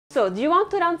So, do you want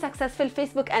to run successful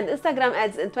Facebook and Instagram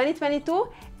ads in 2022?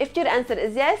 If your answer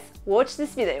is yes, watch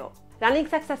this video. Running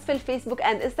successful Facebook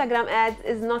and Instagram ads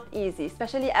is not easy,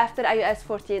 especially after iOS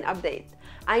 14 update.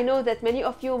 I know that many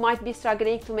of you might be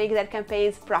struggling to make their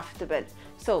campaigns profitable.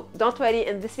 So don't worry,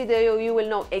 in this video you will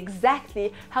know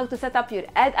exactly how to set up your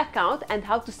ad account and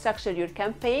how to structure your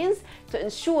campaigns to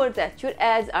ensure that your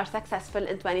ads are successful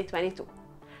in 2022.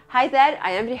 Hi there,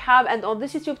 I am Rihab, and on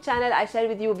this YouTube channel I share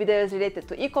with you videos related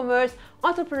to e-commerce,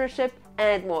 entrepreneurship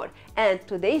and more. And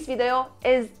today's video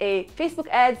is a Facebook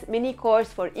ads mini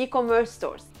course for e-commerce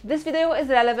stores. This video is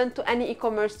relevant to any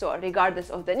e-commerce store regardless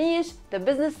of the niche, the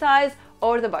business size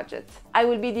or the budget. I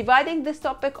will be dividing this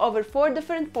topic over 4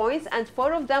 different points and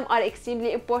 4 of them are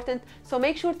extremely important, so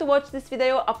make sure to watch this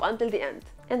video up until the end.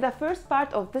 In the first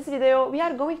part of this video, we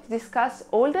are going to discuss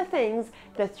all the things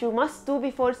that you must do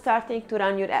before starting to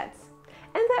run your ads.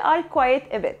 And there are quite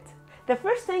a bit. The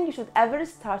first thing you should ever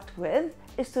start with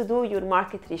is to do your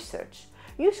market research.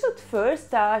 You should first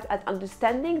start at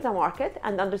understanding the market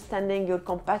and understanding your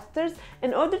competitors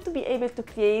in order to be able to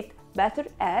create better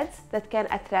ads that can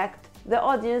attract the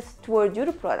audience toward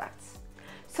your products.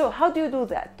 So how do you do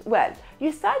that? Well,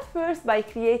 you start first by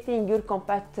creating your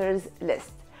competitors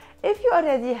list. If you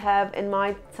already have in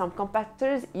mind some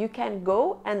competitors, you can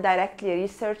go and directly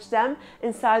research them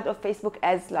inside of Facebook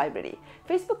Ads Library.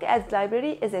 Facebook Ads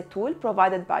Library is a tool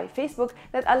provided by Facebook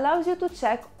that allows you to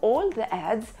check all the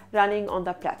ads running on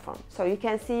the platform. So you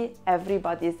can see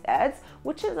everybody's ads,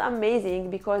 which is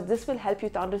amazing because this will help you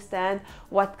to understand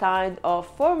what kind of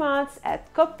formats, ad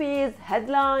copies,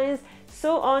 headlines,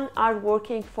 so on are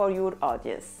working for your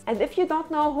audience. And if you don't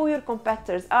know who your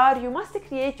competitors are, you must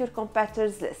create your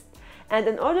competitors list. And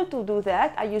in order to do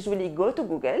that, I usually go to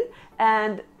Google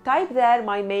and type there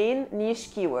my main niche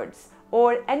keywords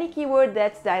or any keyword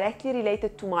that's directly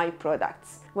related to my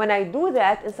products. When I do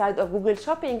that inside of Google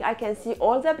Shopping, I can see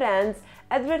all the brands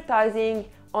advertising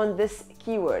on this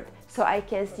keyword. So I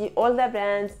can see all the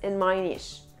brands in my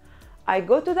niche. I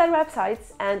go to their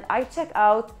websites and I check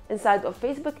out inside of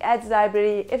Facebook Ads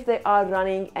Library if they are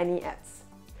running any ads.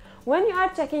 When you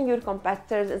are checking your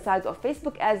competitors inside of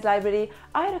Facebook Ads Library,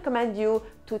 I recommend you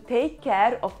to take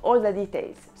care of all the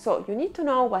details. So you need to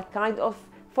know what kind of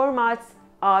formats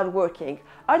are working.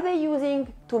 Are they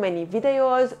using too many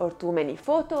videos or too many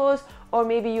photos? Or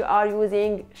maybe you are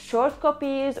using short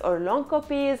copies or long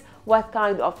copies? What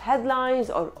kind of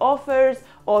headlines or offers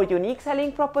or unique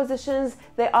selling propositions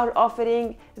they are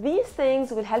offering? These things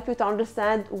will help you to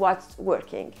understand what's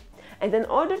working. And in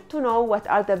order to know what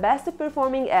are the best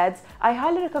performing ads, I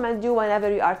highly recommend you,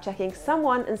 whenever you are checking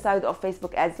someone inside of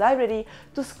Facebook Ads Library,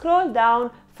 to scroll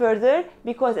down further,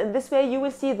 because in this way you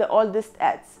will see the oldest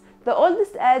ads. The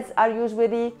oldest ads are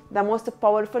usually the most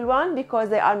powerful one because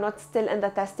they are not still in the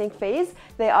testing phase.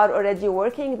 They are already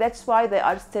working. That's why they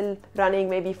are still running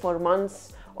maybe for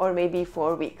months or maybe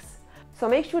for weeks. So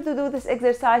make sure to do this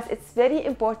exercise. It's very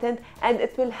important and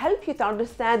it will help you to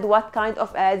understand what kind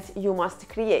of ads you must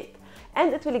create.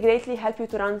 And it will greatly help you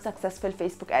to run successful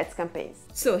Facebook ads campaigns.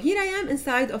 So here I am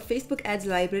inside of Facebook Ads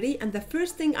Library, and the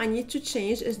first thing I need to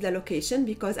change is the location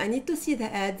because I need to see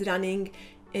the ads running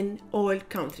in all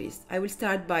countries. I will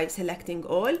start by selecting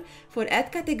all. For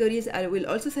ad categories, I will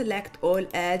also select all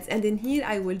ads, and in here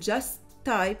I will just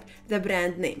type the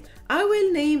brand name. I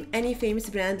will name any famous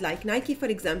brand like Nike, for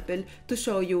example, to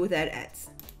show you their ads.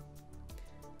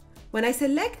 When I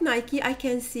select Nike, I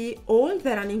can see all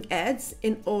the running ads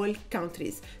in all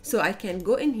countries. So I can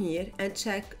go in here and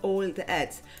check all the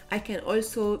ads. I can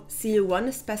also see one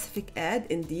specific ad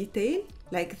in detail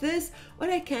like this,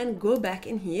 or I can go back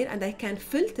in here and I can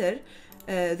filter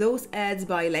those ads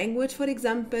by language, for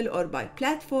example, or by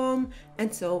platform,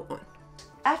 and so on.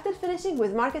 After finishing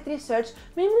with market research,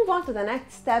 we move on to the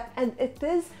next step, and it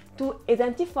is to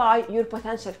identify your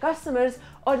potential customers,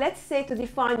 or let's say to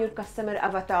define your customer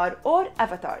avatar or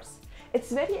avatars.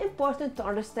 It's very important to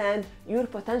understand your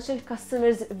potential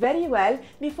customers very well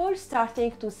before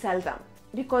starting to sell them.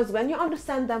 Because when you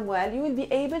understand them well, you will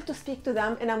be able to speak to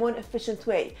them in a more efficient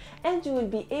way, and you will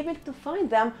be able to find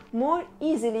them more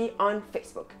easily on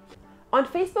Facebook. On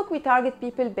Facebook, we target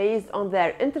people based on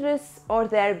their interests or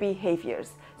their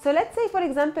behaviors. So let's say, for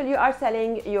example, you are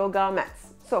selling yoga mats.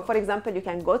 So for example, you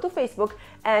can go to Facebook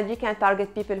and you can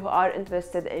target people who are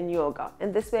interested in yoga.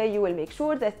 In this way, you will make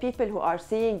sure that people who are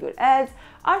seeing your ads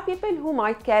are people who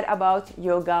might care about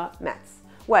yoga mats.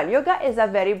 Well, yoga is a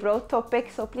very broad topic,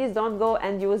 so please don't go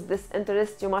and use this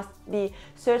interest. You must be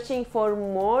searching for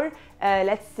more,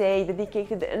 let's say,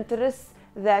 dedicated interests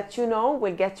that you know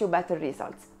will get you better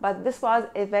results. But this was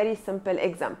a very simple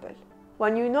example.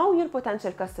 When you know your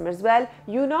potential customers well,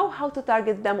 you know how to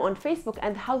target them on Facebook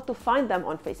and how to find them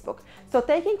on Facebook. So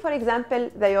taking, for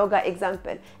example, the yoga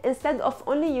example, instead of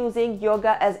only using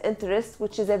yoga as interest,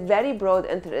 which is a very broad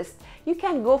interest, you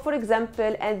can go, for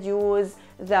example, and use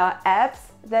the apps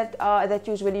that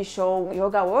usually show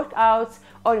yoga workouts,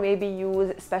 or maybe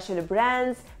use special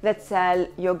brands that sell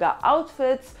yoga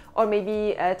outfits, or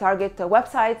maybe target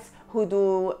websites who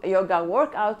do yoga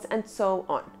workouts, and so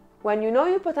on. When you know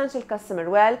your potential customer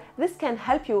well, this can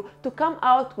help you to come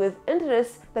out with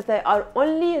interests that are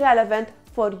only relevant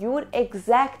for your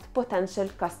exact potential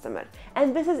customer.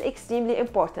 And this is extremely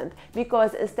important,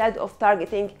 because instead of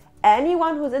targeting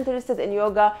anyone who's interested in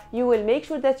yoga, you will make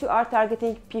sure that you are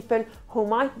targeting people who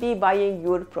might be buying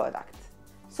your product.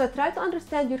 So try to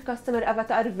understand your customer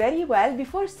avatar very well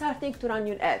before starting to run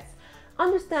your ads.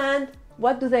 Understand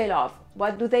what do they love,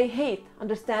 what do they hate,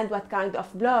 understand what kind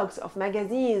of blogs, of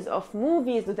magazines, of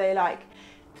movies do they like.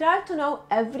 Try to know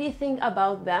everything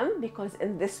about them, because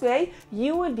in this way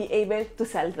you will be able to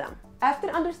sell them. After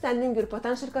understanding your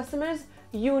potential customers,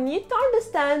 you need to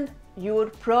understand your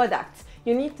products.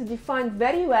 You need to define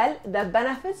very well the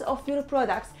benefits of your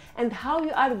products and how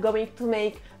you are going to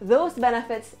make those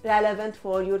benefits relevant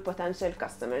for your potential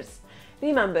customers.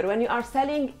 Remember, when you are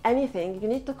selling anything, you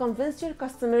need to convince your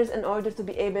customers in order to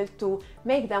be able to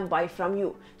make them buy from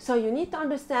you. So you need to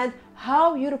understand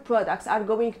how your products are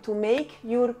going to make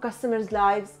your customers'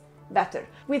 lives better.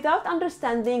 Without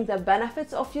understanding the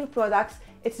benefits of your products,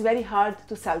 it's very hard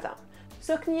to sell them.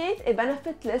 So create a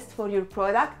benefit list for your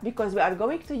product, because we are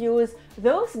going to use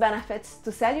those benefits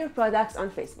to sell your products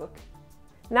on Facebook.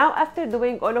 Now, after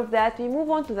doing all of that, we move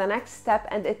on to the next step,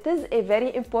 and it is a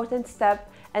very important step,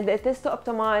 and it is to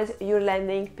optimize your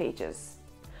landing pages.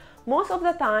 Most of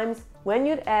the times when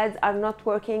your ads are not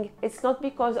working, it's not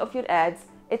because of your ads,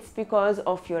 it's because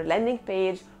of your landing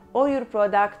page or your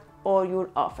product or your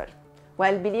offer.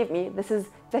 Well, believe me, this is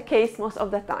the case most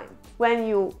of the time. When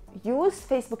you use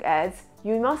Facebook ads,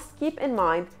 you must keep in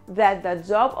mind that the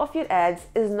job of your ads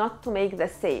is not to make the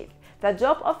sale. The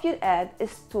job of your ad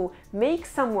is to make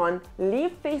someone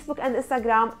leave Facebook and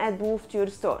Instagram and move to your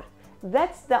store.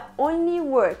 That's the only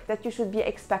work that you should be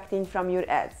expecting from your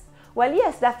ads. Well,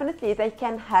 yes, definitely they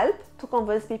can help to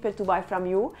convince people to buy from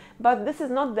you, but this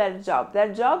is not their job.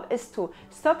 Their job is to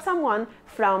stop someone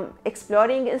from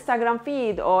exploring Instagram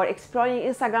feed or exploring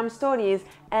Instagram stories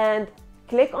and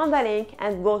click on the link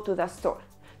and go to the store.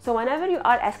 So whenever you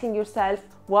are asking yourself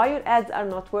why your ads are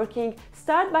not working,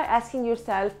 start by asking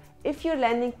yourself if your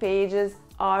landing pages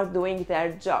are doing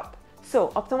their job. So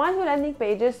optimize your landing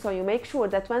pages so you make sure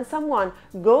that when someone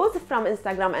goes from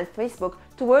Instagram and Facebook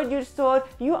toward your store,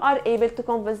 you are able to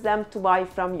convince them to buy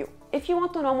from you. If you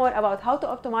want to know more about how to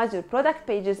optimize your product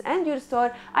pages and your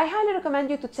store, I highly recommend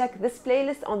you to check this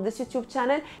playlist on this YouTube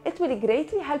channel. It will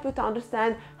greatly help you to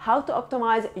understand how to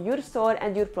optimize your store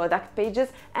and your product pages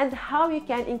and how you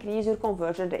can increase your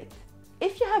conversion rate.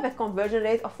 If you have a conversion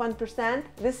rate of 1%,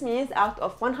 this means out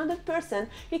of 100%,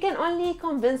 you can only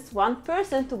convince one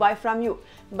person to buy from you.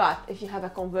 But if you have a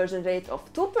conversion rate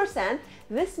of 2%,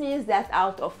 this means that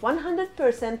out of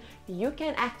 100%, you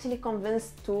can actually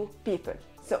convince 2 people.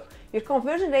 So your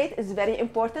conversion rate is very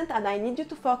important, and I need you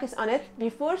to focus on it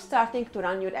before starting to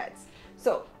run your ads.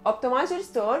 So optimize your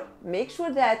store, make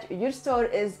sure that your store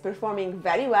is performing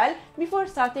very well before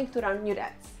starting to run your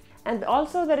ads. And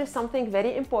also there is something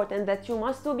very important that you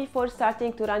must do before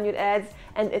starting to run your ads,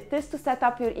 and it is to set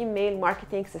up your email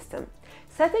marketing system.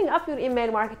 Setting up your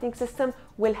email marketing system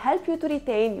will help you to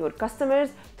retain your customers,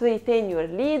 to retain your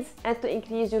leads, and to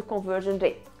increase your conversion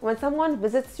rate. When someone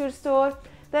visits your store,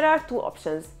 there are 2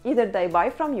 options. Either they buy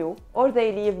from you or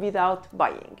they leave without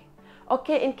buying.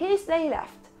 Okay, in case they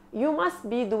left, you must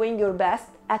be doing your best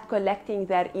at collecting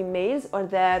their emails or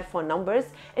their phone numbers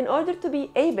in order to be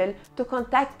able to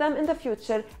contact them in the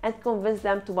future and convince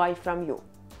them to buy from you.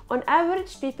 On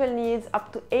average, people need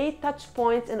up to 8 touch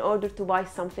points in order to buy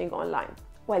something online.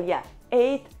 Well, yeah,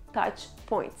 8 touch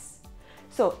points.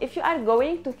 So if you are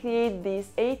going to create these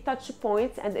 8 touch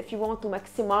points, and if you want to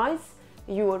maximize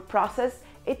your process,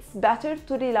 it's better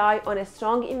to rely on a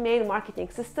strong email marketing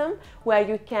system where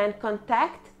you can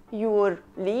contact your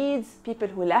leads, people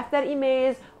who left their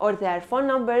emails or their phone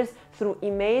numbers through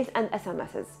emails and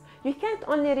SMSs. You can't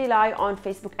only rely on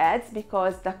Facebook ads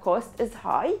because the cost is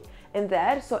high in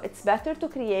there, so it's better to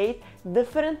create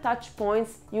different touch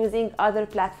points using other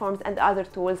platforms and other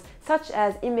tools such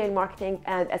as email marketing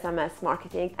and SMS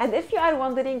marketing. And if you are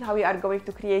wondering how you are going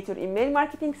to create your email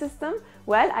marketing system,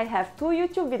 well, I have 2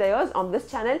 YouTube videos on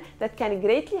this channel that can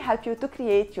greatly help you to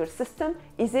create your system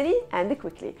easily and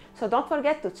quickly. So don't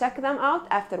forget to check them out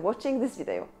after watching this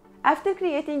video. After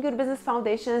creating your business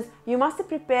foundations, you must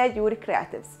prepare your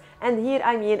creatives. And here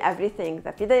I mean everything,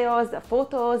 the videos, the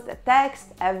photos, the text,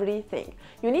 everything.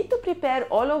 You need to prepare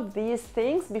all of these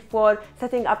things before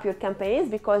setting up your campaigns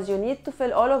because you need to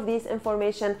fill all of these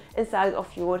information inside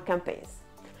of your campaigns.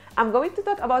 I'm going to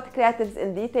talk about creatives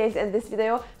in details in this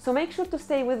video, so make sure to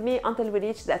stay with me until we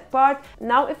reach that part.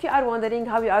 Now, if you are wondering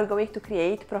how you are going to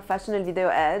create professional video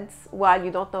ads while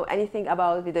you don't know anything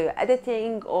about video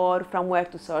editing or from where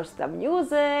to source the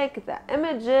music, the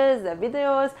images, the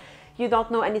videos, you don't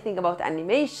know anything about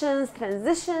animations,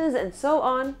 transitions, and so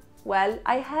on, well,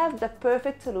 I have the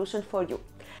perfect solution for you.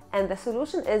 And the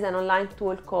solution is an online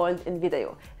tool called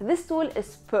InVideo. This tool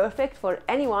is perfect for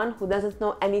anyone who doesn't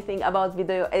know anything about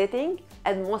video editing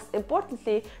and most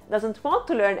importantly doesn't want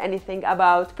to learn anything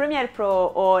about Premiere Pro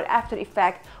or After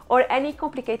Effects or any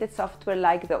complicated software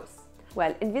like those.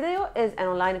 Well, InVideo is an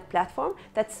online platform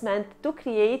that's meant to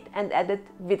create and edit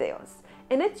videos.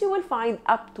 In it, you will find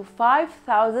up to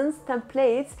 5,000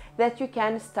 templates that you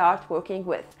can start working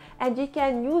with. And you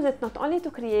can use it not only to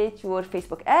create your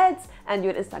Facebook ads and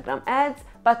your Instagram ads,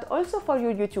 but also for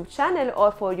your YouTube channel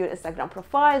or for your Instagram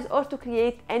profiles or to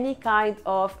create any kind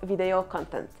of video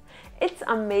content. It's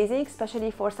amazing,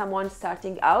 especially for someone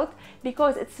starting out,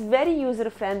 because it's very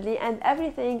user-friendly and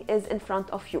everything is in front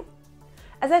of you.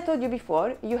 As I told you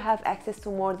before, you have access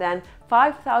to more than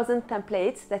 5,000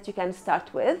 templates that you can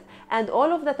start with, and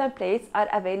all of the templates are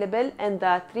available in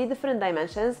the 3 different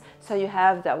dimensions. So you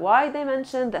have the wide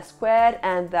dimension, the square,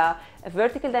 and the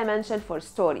vertical dimension for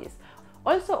stories.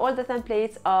 Also, all the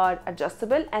templates are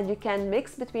adjustable and you can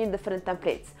mix between different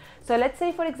templates. So let's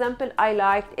say, for example, I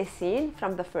liked a scene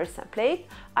from the first template.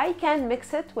 I can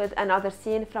mix it with another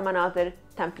scene from another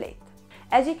template.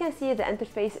 As you can see, the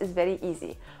interface is very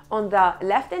easy. On the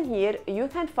left in here, you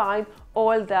can find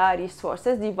all the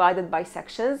resources divided by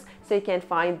sections. So you can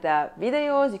find the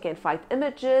videos, you can find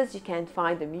images, you can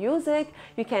find the music,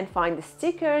 you can find the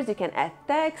stickers, you can add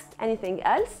text, anything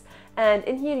else. And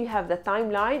in here you have the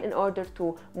timeline in order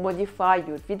to modify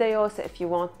your video. So if you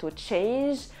want to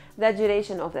change the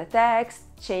duration of the text,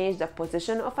 change the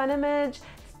position of an image,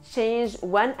 change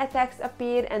when a text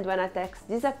appears and when a text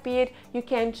disappears, you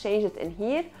can change it in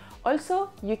here. Also,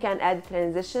 you can add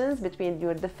transitions between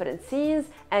your different scenes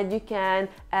and you can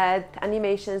add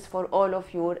animations for all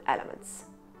of your elements.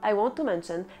 I want to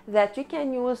mention that you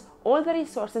can use all the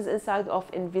resources inside of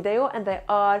InVideo and they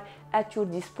are at your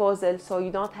disposal, so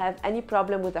you don't have any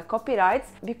problem with the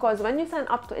copyrights, because when you sign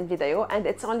up to InVideo, and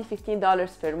it's only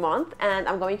 $15 per month, and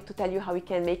I'm going to tell you how we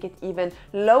can make it even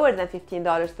lower than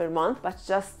 $15 per month, but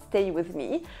just stay with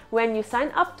me. When you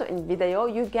sign up to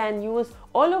InVideo, you can use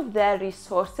all of their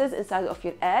resources inside of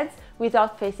your ads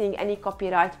without facing any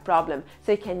copyright problem.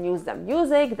 So you can use the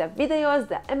music, the videos,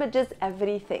 the images,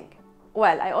 everything.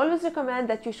 Well, I always recommend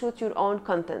that you shoot your own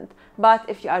content, but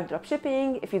if you are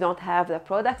dropshipping, if you don't have the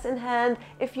products in hand,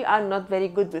 if you are not very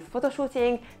good with photo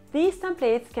shooting, these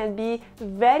templates can be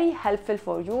very helpful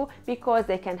for you because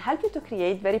they can help you to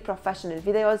create very professional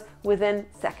videos within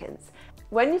seconds.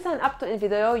 When you sign up to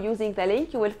InVideo using the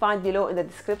link you will find below in the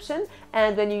description,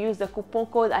 and when you use the coupon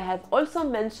code I have also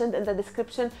mentioned in the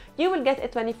description, you will get a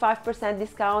 25%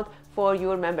 discount for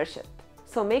your membership.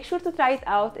 So make sure to try it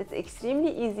out, it's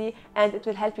extremely easy and it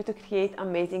will help you to create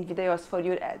amazing videos for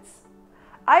your ads.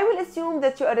 I will assume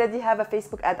that you already have a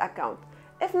Facebook ad account.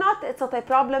 If not, it's not a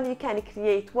problem, you can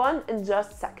create one in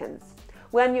just seconds.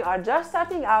 When you are just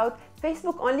starting out,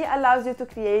 Facebook only allows you to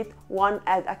create one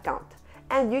ad account.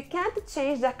 And you can't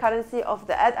change the currency of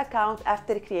the ad account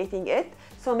after creating it,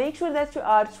 so make sure that you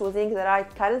are choosing the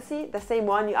right currency, the same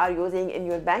one you are using in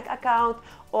your bank account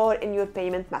or in your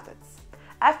payment methods.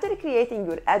 After creating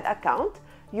your ad account,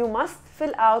 you must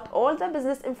fill out all the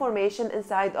business information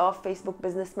inside of Facebook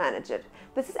Business Manager.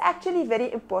 This is actually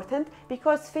very important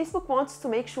because Facebook wants to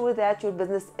make sure that your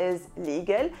business is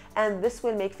legal, and this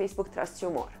will make Facebook trust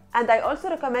you more. And I also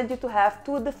recommend you to have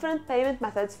 2 different payment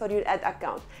methods for your ad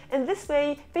account. In this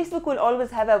way, Facebook will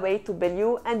always have a way to bill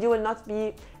you and you will not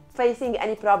be facing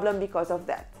any problem because of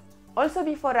that. Also,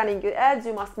 before running your ads,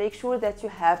 you must make sure that you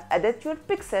have added your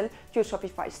pixel to your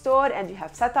Shopify store and you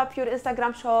have set up your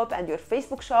Instagram shop and your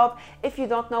Facebook shop. If you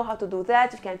don't know how to do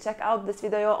that, you can check out this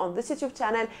video on this YouTube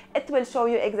channel. It will show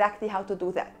you exactly how to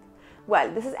do that.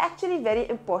 Well, this is actually very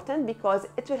important because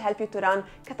it will help you to run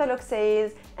catalog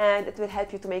sales and it will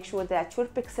help you to make sure that your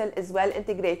pixel is well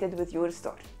integrated with your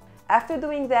store. After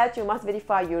doing that, you must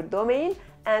verify your domain,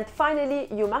 and finally,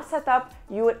 you must set up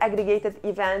your aggregated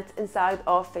events inside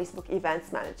of Facebook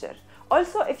Events Manager.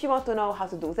 Also, if you want to know how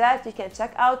to do that, you can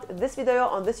check out this video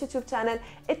on this YouTube channel.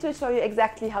 It will show you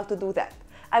exactly how to do that.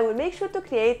 I will make sure to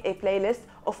create a playlist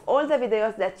of all the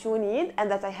videos that you need and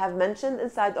that I have mentioned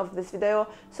inside of this video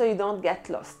so you don't get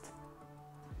lost.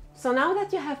 So now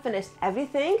that you have finished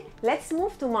everything, let's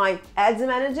move to my Ads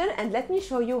Manager and let me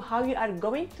show you how you are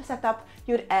going to set up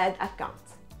your ad account.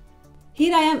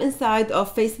 Here I am inside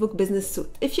of Facebook Business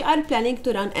Suite. If you are planning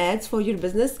to run ads for your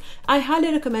business, I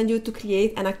highly recommend you to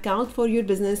create an account for your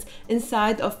business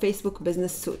inside of Facebook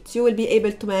Business Suite. You will be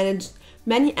able to manage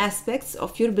many aspects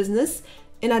of your business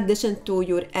in addition to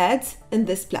your ads in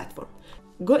this platform.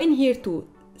 Go in here to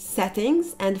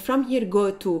Settings, and from here go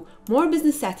to More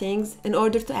Business Settings in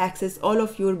order to access all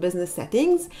of your business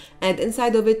settings, and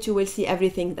inside of it you will see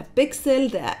everything: the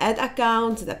pixel, the ad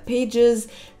accounts, the pages,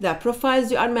 the profiles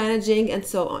you are managing, and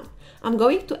so on. I'm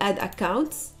going to add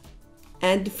accounts,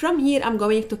 and from here I'm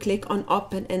going to click on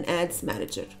Open in Ads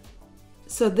Manager.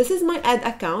 So this is my ad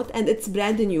account and it's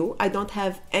brand new. I don't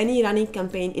have any running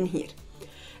campaign in here.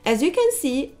 As you can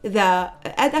see, the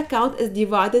ad account is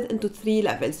divided into 3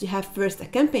 levels. You have first the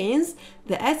campaigns,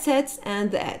 the ad sets,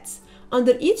 and the ads.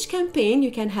 Under each campaign,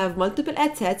 you can have multiple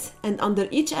ad sets, and under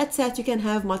each ad set, you can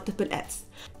have multiple ads.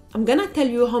 I'm gonna tell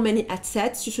you how many ad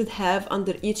sets you should have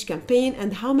under each campaign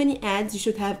and how many ads you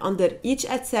should have under each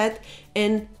ad set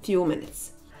in few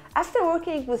minutes. After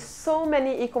working with so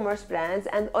many e-commerce brands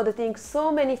and auditing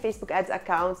so many Facebook ads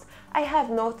accounts, I have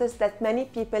noticed that many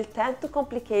people tend to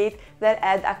complicate their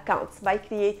ad accounts by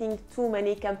creating too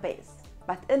many campaigns.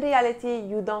 But in reality,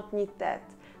 you don't need that.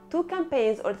 2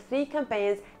 campaigns or 3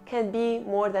 campaigns can be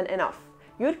more than enough.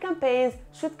 Your campaigns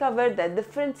should cover the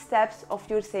different steps of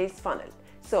your sales funnel.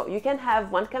 So you can have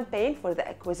 1 campaign for the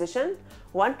acquisition,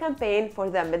 1 campaign for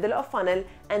the middle of funnel,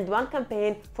 and 1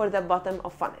 campaign for the bottom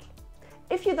of funnel.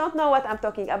 If you don't know what I'm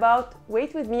talking about,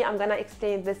 wait with me, I'm gonna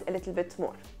explain this a little bit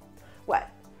more. Well,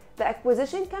 the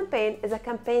acquisition campaign is a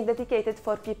campaign dedicated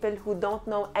for people who don't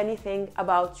know anything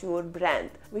about your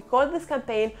brand. We call this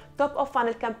campaign top of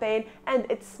funnel campaign, and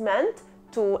it's meant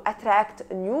to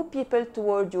attract new people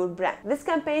toward your brand. This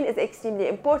campaign is extremely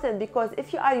important because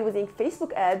if you are using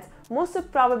Facebook ads, most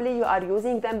probably you are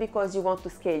using them because you want to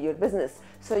scale your business.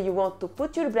 So you want to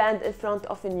put your brand in front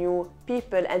of new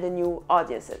people and new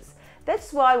audiences.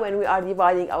 That's why when we are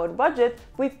dividing our budget,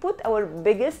 we put our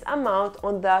biggest amount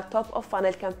on the top of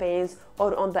funnel campaigns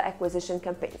or on the acquisition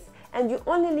campaigns. And you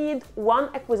only need 1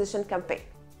 acquisition campaign.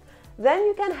 Then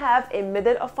you can have a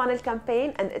middle of funnel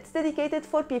campaign, and it's dedicated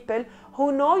for people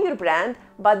who know your brand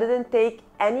but didn't take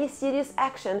any serious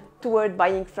action toward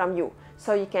buying from you.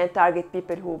 So you can target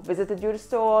people who visited your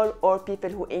store or people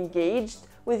who engaged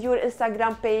with your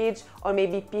Instagram page or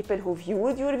maybe people who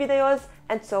viewed your videos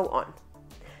and so on.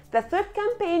 The third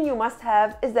campaign you must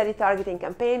have is the retargeting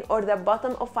campaign or the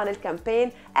bottom of funnel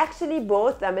campaign. Actually,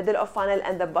 both the middle of funnel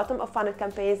and the bottom of funnel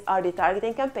campaigns are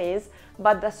retargeting campaigns,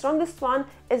 but the strongest one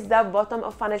is the bottom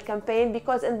of funnel campaign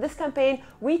because in this campaign,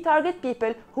 we target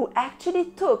people who actually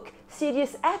took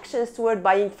serious actions toward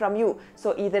buying from you.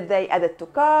 So either they added to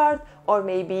cart or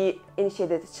maybe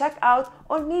initiated checkout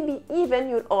or maybe even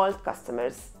your old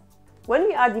customers. When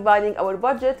we are dividing our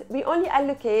budget, we only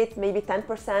allocate maybe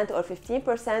 10% or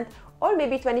 15% or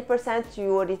maybe 20% to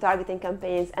your retargeting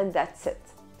campaigns, and that's it.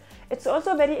 It's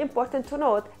also very important to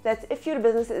note that if your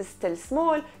business is still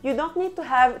small, you don't need to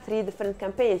have 3 different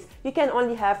campaigns. You can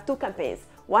only have 2 campaigns,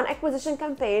 1 acquisition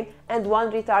campaign and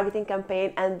 1 retargeting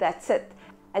campaign, and that's it.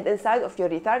 And inside of your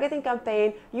retargeting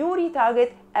campaign, you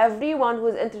retarget everyone who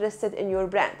is interested in your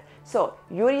brand. So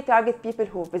you retarget people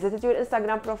who visited your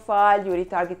Instagram profile, you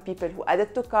retarget people who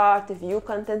added to cart, view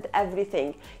content,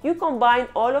 everything. You combine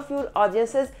all of your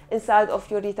audiences inside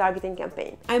of your retargeting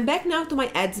campaign. I'm back now to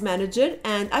my ads manager,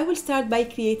 and I will start by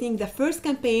creating the first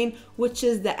campaign, which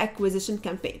is the acquisition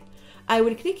campaign. I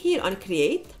will click here on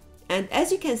create. And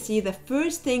as you can see, the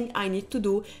first thing I need to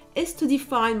do is to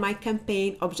define my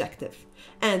campaign objective.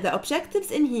 And the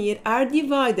objectives in here are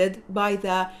divided by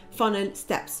the funnel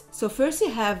steps. So first you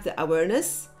have the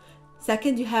awareness,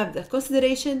 second you have the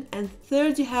consideration, and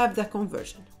third you have the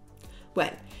conversion.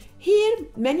 Well, here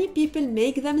many people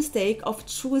make the mistake of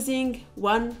choosing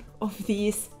one of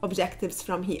these objectives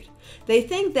from here. They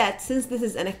think that since this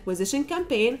is an acquisition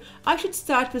campaign, I should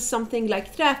start with something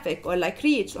like traffic or like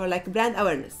reach or like brand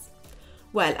awareness.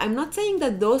 Well, I'm not saying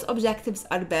that those objectives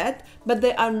are bad, but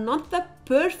they are not the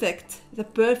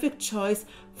perfect choice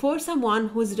for someone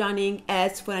who's running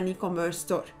ads for an e-commerce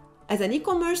store. As an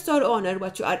e-commerce store owner,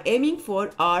 what you are aiming for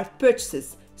are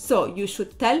purchases. So you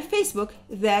should tell Facebook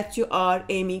that you are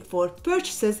aiming for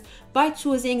purchases by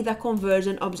choosing the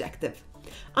conversion objective.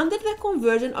 Under the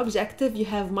conversion objective, you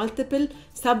have multiple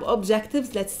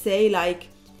sub-objectives, let's say like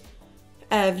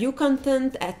view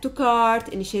content, add to cart,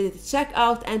 initiate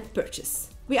checkout, and purchase.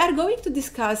 We are going to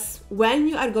discuss when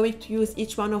you are going to use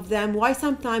each one of them, why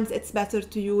sometimes it's better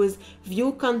to use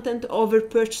view content over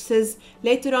purchases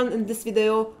later on in this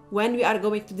video when we are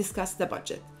going to discuss the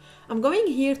budget. I'm going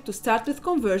here to start with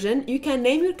conversion. You can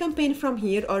name your campaign from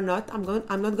here or not. I'm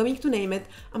not going to name it.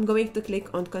 I'm going to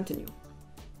click on continue.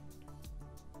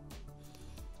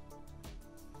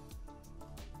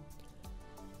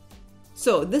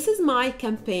 So this is my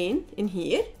campaign in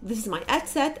here. This is my ad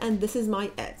set and this is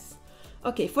my ads.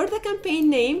 Okay, for the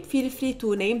campaign name, feel free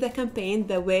to name the campaign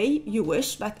the way you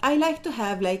wish, but I like to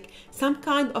have like some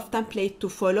kind of template to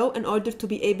follow in order to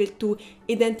be able to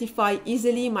identify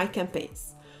easily my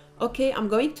campaigns. Okay, I'm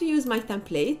going to use my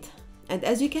template, and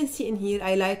as you can see in here,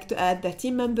 I like to add the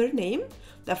team member name,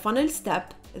 the funnel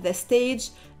step, the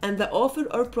stage, and the offer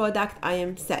or product I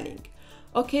am selling.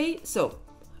 Okay, so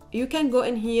you can go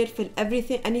in here, fill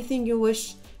anything you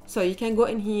wish. So you can go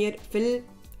in here, fill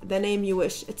the name you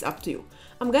wish. It's up to you.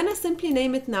 I'm gonna simply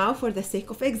name it now for the sake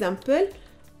of example.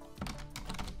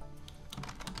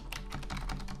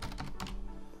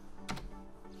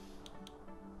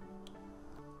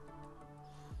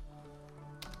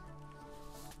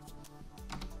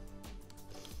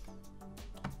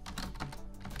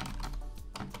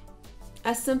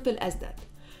 As simple as that.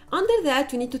 Under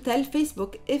that, you need to tell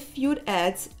Facebook if your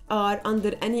ads are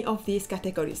under any of these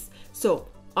categories. So,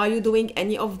 are you doing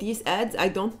any of these ads? I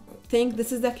don't think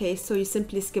this is the case, so you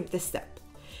simply skip this step.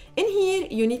 In here,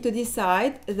 you need to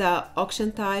decide the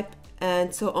auction type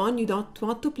and so on. You don't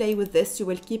want to play with this. You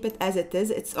will keep it as it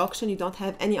is. It's auction. You don't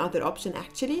have any other option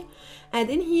actually. And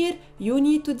in here, you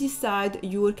need to decide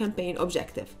your campaign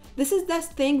objective. This is the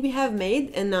thing we have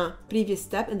made in the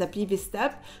previous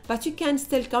step, but you can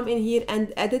still come in here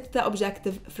and edit the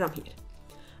objective from here.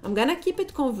 I'm gonna keep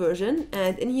it conversion,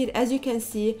 and in here, as you can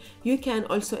see, you can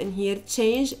also in here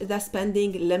change the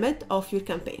spending limit of your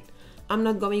campaign. I'm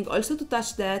not going also to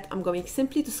touch that. I'm going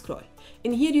simply to scroll.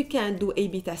 In here, you can do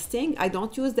A/B testing. I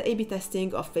don't use the A/B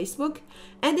testing of Facebook.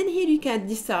 And in here, you can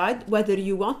decide whether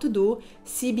you want to do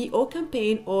CBO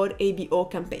campaign or ABO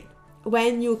campaign.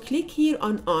 When you click here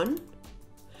on,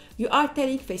 you are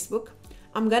telling Facebook,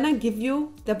 I'm gonna give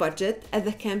you the budget at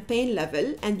the campaign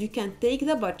level, and you can take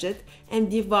the budget and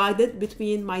divide it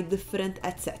between my different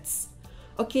ad sets.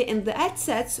 Okay, in the ad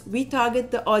sets, we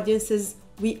target the audiences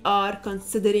we are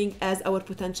considering as our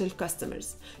potential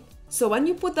customers. So when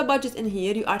you put the budget in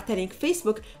here, you are telling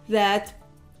Facebook that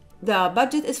the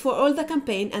budget is for all the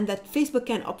campaign and that Facebook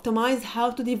can optimize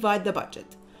how to divide the budget.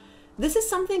 This is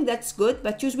something that's good,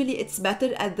 but usually it's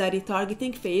better at the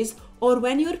retargeting phase or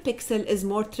when your pixel is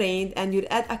more trained and your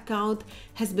ad account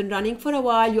has been running for a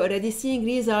while, you're already seeing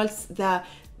results, the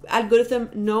algorithm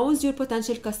knows your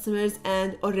potential customers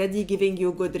and already giving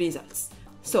you good results.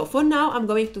 So for now, I'm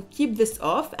going to keep this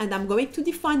off and I'm going to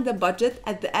define the budget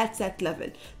at the ad set level.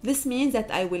 This means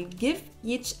that I will give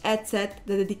each ad set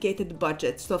the dedicated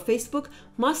budget. So Facebook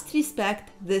must respect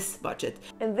this budget.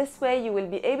 In this way, you will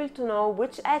be able to know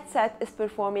which ad set is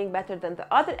performing better than the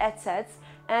other ad sets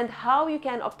and how you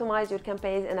can optimize your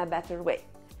campaigns in a better way.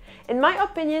 In my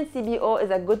opinion, CBO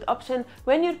is a good option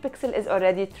when your pixel is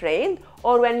already trained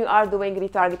or when you are doing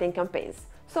retargeting campaigns.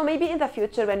 So maybe in the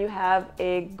future when you have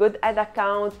a good ad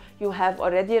account, you have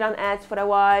already run ads for a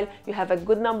while, you have a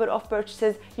good number of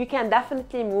purchases, you can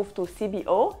definitely move to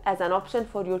CBO as an option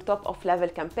for your top of level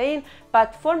campaign.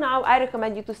 But for now, I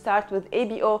recommend you to start with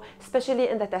ABO, especially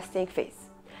in the testing phase.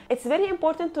 It's very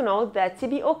important to note that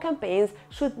CBO campaigns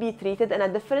should be treated in a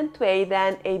different way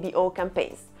than ABO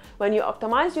campaigns. When you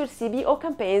optimize your CBO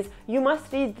campaigns, you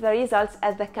must read the results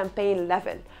at the campaign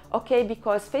level, okay?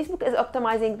 Because Facebook is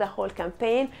optimizing the whole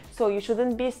campaign, so you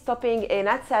shouldn't be stopping an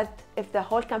ad set if the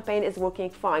whole campaign is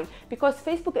working fine, because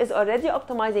Facebook is already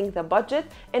optimizing the budget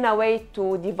in a way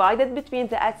to divide it between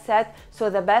the ad set,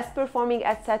 so the best performing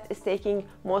ad set is taking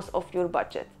most of your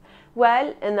budget.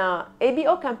 Well, in an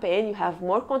ABO campaign, you have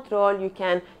more control. You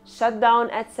can shut down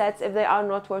ad sets if they are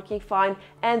not working fine,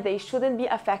 and they shouldn't be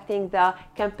affecting the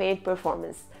campaign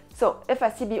performance. So if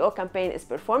a CBO campaign is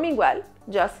performing well,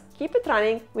 just keep it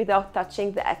running without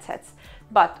touching the ad sets.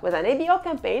 But with an ABO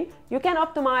campaign, you can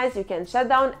optimize, you can shut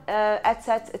down ad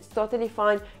sets. It's totally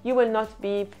fine. You will not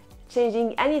be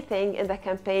changing anything in the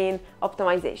campaign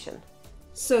optimization.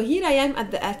 So here I am at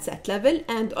the ad set level,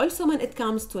 and also when it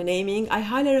comes to naming, I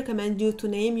highly recommend you to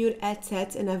name your ad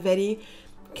sets in a very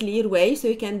clear way so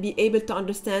you can be able to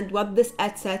understand what this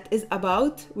ad set is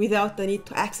about without the need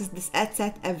to access this ad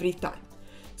set every time.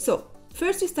 So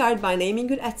first you start by naming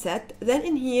your ad set, then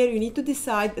in here you need to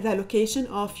decide the location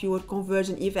of your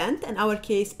conversion event. In our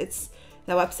case, it's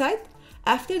the website.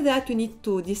 After that, you need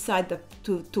to decide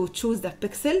to choose the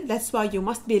pixel. That's why you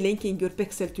must be linking your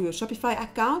pixel to your Shopify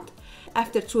account.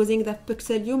 After choosing the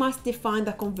pixel, you must define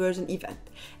the conversion event.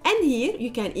 And here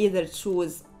you can either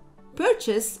choose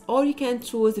purchase, or you can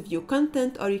choose view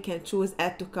content, or you can choose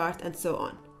add to cart, and so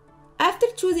on. After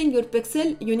choosing your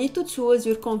pixel, you need to choose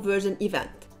your conversion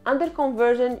event. Under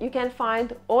conversion, you can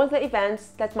find all the events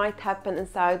that might happen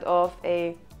inside of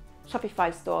a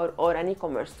Shopify store or an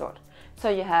e-commerce store. So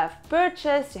you have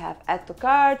purchase, you have add to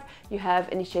cart, you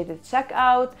have initiated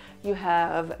checkout, you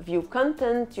have view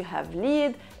content, you have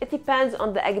lead. It depends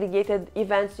on the aggregated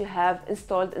events you have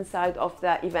installed inside of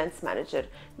the events manager.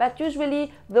 But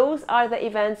usually those are the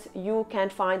events you can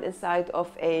find inside of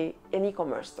an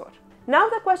e-commerce store. Now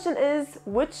the question is,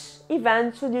 which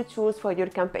event should you choose for your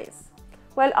campaigns?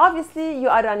 Well, obviously you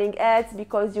are running ads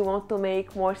because you want to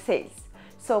make more sales.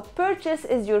 So purchase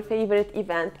is your favorite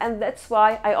event, and that's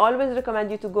why I always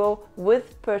recommend you to go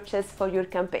with purchase for your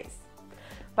campaigns.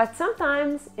 But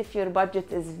sometimes if your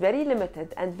budget is very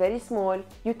limited and very small,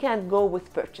 you can't go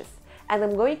with purchase. And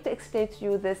I'm going to explain to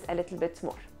you this a little bit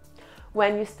more.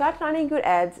 When you start running your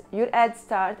ads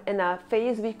start in a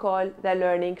phase we call the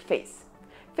learning phase.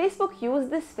 Facebook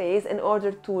used this phase in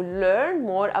order to learn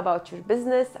more about your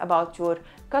business, about your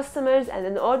customers, and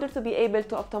in order to be able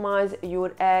to optimize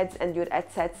your ads and your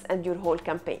ad sets and your whole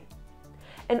campaign.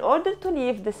 In order to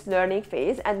leave this learning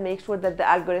phase and make sure that the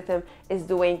algorithm is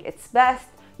doing its best,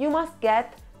 you must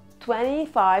get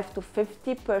 25 to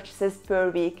 50 purchases per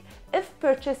week if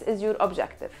purchase is your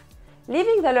objective.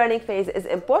 Leaving the learning phase is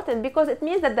important because it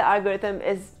means that the algorithm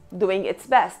is doing its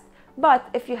best. But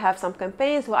if you have some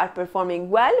campaigns who are performing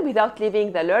well without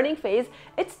leaving the learning phase,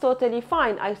 it's totally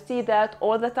fine. I see that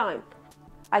all the time.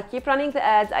 I keep running the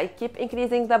ads, I keep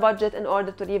increasing the budget in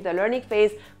order to leave the learning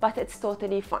phase, but it's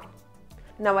totally fine.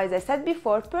 Now, as I said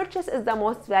before, purchase is the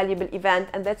most valuable event,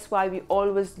 and that's why we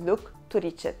always look to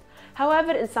reach it.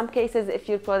 However, in some cases, if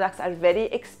your products are very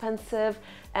expensive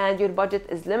and your budget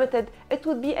is limited, it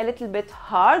would be a little bit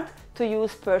hard to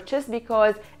use purchase,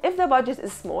 because if the budget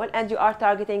is small and you are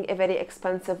targeting a very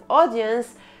expensive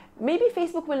audience, maybe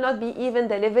Facebook will not be even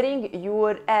delivering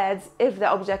your ads if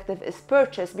the objective is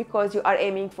purchase, because you are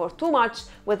aiming for too much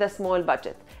with a small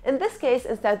budget. In this case,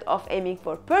 instead of aiming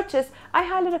for purchase, I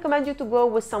highly recommend you to go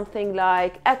with something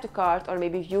like add to cart or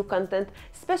maybe view content,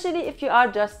 especially if you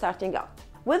are just starting out.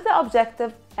 With the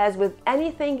objective, as with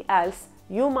anything else,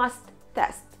 you must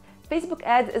test. Facebook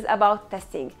ads is about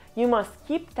testing. You must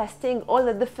keep testing all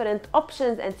the different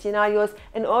options and scenarios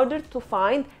in order to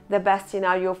find the best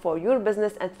scenario for your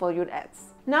business and for your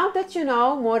ads. Now that you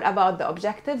know more about the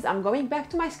objectives, I'm going back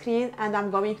to my screen and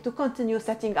I'm going to continue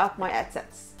setting up my ad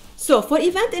sets. So for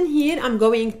event in here, I'm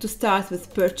going to start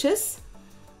with purchase.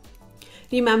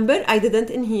 Remember, I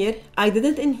didn't in here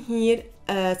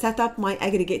set up my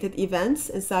aggregated events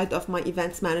inside of my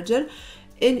events manager.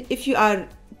 And if you are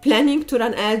planning to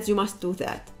run ads, you must do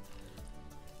that.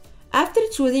 After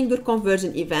choosing your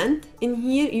conversion event, in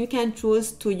here you can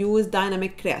choose to use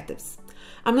dynamic creatives.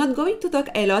 I'm not going to talk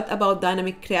a lot about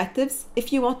dynamic creatives.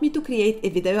 If you want me to create a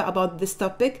video about this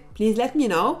topic, please let me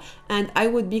know, and I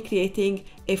would be creating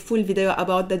a full video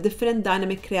about the different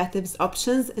dynamic creatives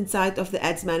options inside of the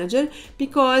ads manager,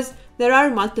 because there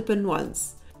are multiple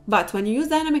ones. But when you use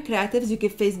dynamic creatives, you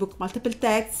give Facebook multiple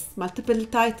texts, multiple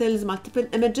titles, multiple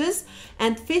images,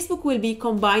 and Facebook will be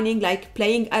combining, like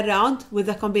playing around with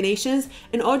the combinations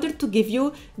in order to give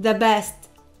you the best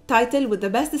title with the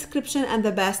best description and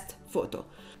the best photo.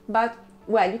 But,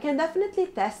 well, you can definitely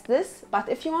test this, but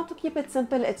if you want to keep it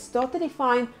simple, it's totally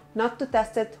fine not to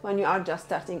test it when you are just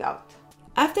starting out.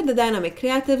 After the dynamic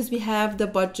creatives, we have the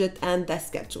budget and the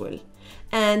schedule.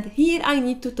 And here I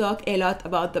need to talk a lot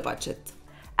about the budget.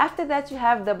 After that, you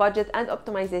have the budget and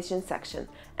optimization section.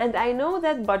 And I know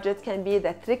that budget can be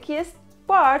the trickiest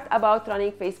part about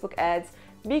running Facebook ads,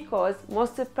 because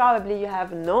most probably you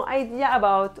have no idea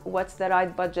about what's the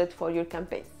right budget for your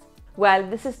campaigns. Well,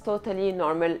 this is totally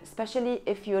normal, especially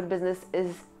if your business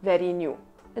is very new.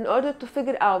 In order to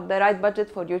figure out the right budget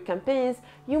for your campaigns,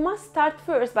 you must start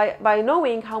first by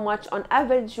knowing how much on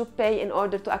average you pay in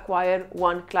order to acquire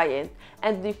one client.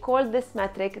 And we call this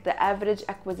metric the average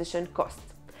acquisition cost.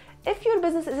 If your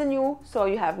business is new, so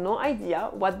you have no idea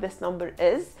what this number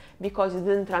is because you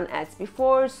didn't run ads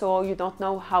before, so you don't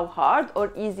know how hard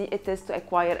or easy it is to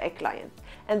acquire a client.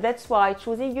 And that's why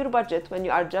choosing your budget when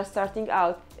you are just starting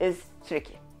out is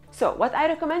tricky. So what I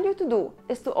recommend you to do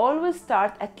is to always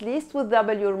start at least with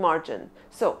double your margin.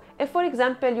 So if, for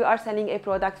example, you are selling a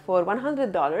product for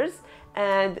 $100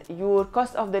 and your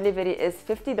cost of delivery is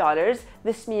 $50,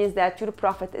 this means that your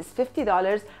profit is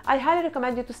 $50. I highly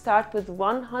recommend you to start with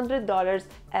 $100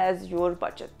 as your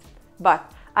budget. But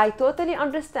I totally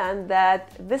understand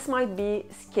that this might be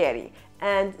scary,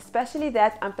 and especially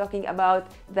that I'm talking about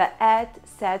the ad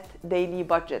set daily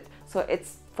budget. So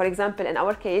it's, for example, in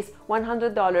our case,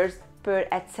 $100 per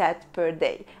ad set per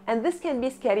day. And this can be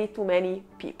scary to many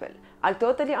people. I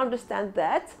totally understand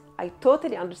that.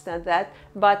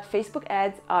 But Facebook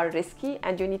ads are risky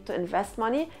and you need to invest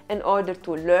money in order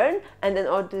to learn and in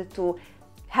order to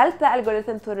help the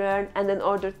algorithm to learn and in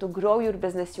order to grow your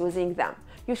business using them.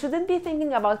 You shouldn't be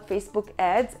thinking about Facebook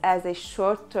ads as a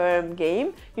short-term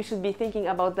game. You should be thinking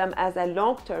about them as a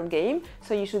long-term game.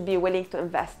 So you should be willing to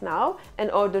invest now in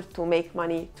order to make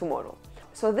money tomorrow.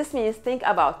 So this means think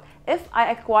about, if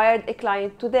I acquired a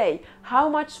client today, how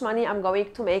much money I'm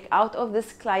going to make out of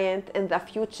this client in the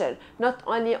future, not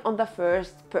only on the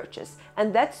first purchase.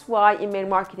 And that's why email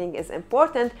marketing is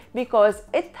important, because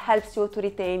it helps you to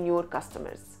retain your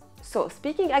customers. So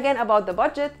speaking again about the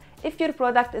budget, if your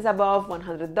product is above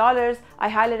 $100, I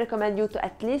highly recommend you to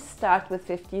at least start with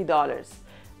 $50.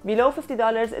 Below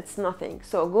 $50, it's nothing.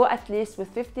 So go at least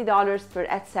with $50 per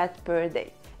ad set per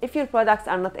day. If your products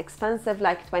are not expensive,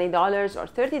 like $20 or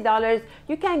 $30,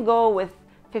 you can go with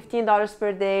 $15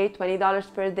 per day,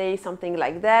 $20 per day, something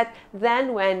like that.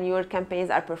 Then when your campaigns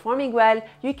are performing well,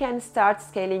 you can start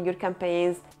scaling your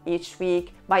campaigns each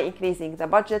week by increasing the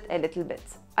budget a little bit.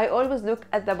 I always look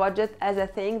at the budget as a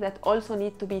thing that also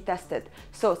needs to be tested.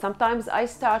 So sometimes I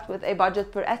start with a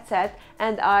budget per ad set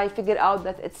and I figure out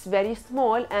that it's very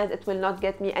small and it will not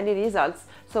get me any results.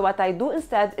 So what I do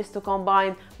instead is to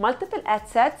combine multiple ad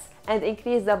sets and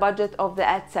increase the budget of the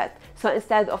ad set. So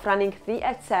instead of running 3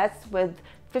 ad sets with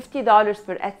 $50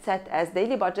 per ad set as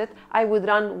daily budget, I would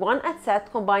run 1 ad set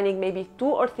combining maybe 2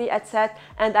 or 3 ad set,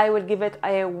 and I will give it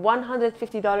a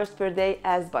 $150 per day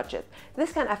as budget.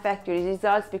 This can affect your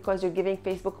results because you're giving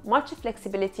Facebook much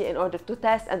flexibility in order to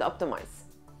test and optimize.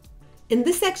 In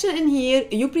this section in here,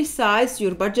 you precise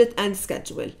your budget and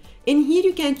schedule. In here,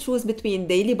 you can choose between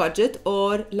daily budget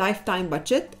or lifetime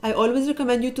budget. I always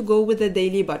recommend you to go with the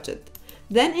daily budget.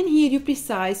 Then in here, you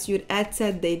precise your ad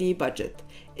set daily budget.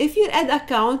 If your ad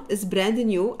account is brand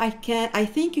new, I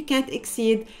think you can't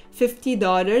exceed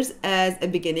 $50 as a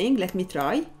beginning. Let me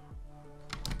try.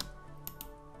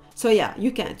 So yeah,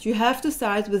 you can't. You have to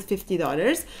start with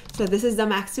 $50. So this is the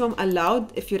maximum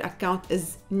allowed if your account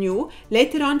is new.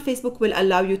 Later on, Facebook will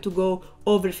allow you to go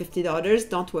over $50.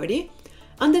 Don't worry.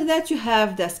 Under that, you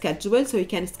have the schedule. So you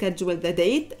can schedule the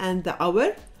date and the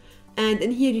hour. And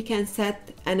in here, you can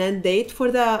set an end date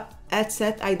for the ad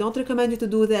set. I don't recommend you to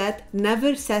do that.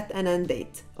 Never set an end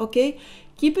date. Okay?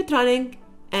 Keep it running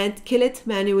and kill it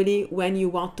manually when you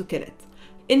want to kill it.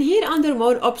 In here, under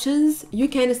more options, you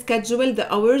can schedule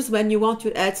the hours when you want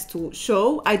your ads to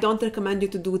show. I don't recommend you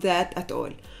to do that at all.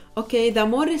 Okay, the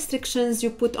more restrictions you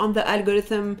put on the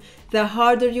algorithm, the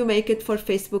harder you make it for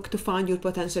Facebook to find your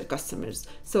potential customers.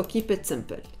 So keep it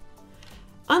simple.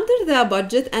 Under the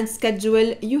budget and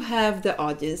schedule, you have the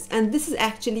audience, and this is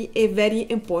actually a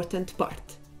very important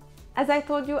part. As I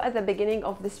told you at the beginning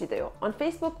of this video, on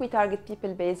Facebook we target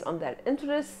people based on their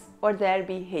interests or their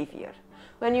behavior.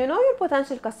 When you know your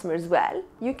potential customers well,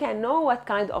 you can know what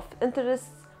kind of interests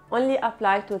only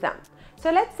apply to them.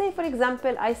 So let's say, for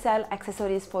example, I sell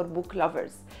accessories for book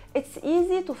lovers. It's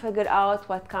easy to figure out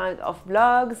what kind of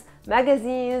blogs,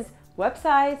 magazines,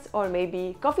 websites, or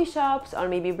maybe coffee shops, or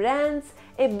maybe brands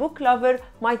a book lover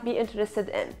might be interested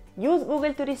in. Use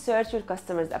Google to research your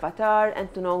customer's avatar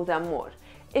and to know them more.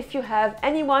 If you have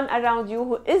anyone around you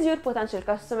who is your potential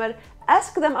customer,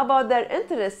 ask them about their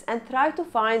interests and try to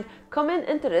find common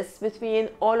interests between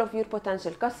all of your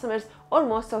potential customers or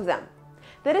most of them.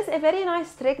 There is a very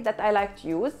nice trick that I like to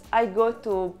use. I go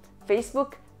to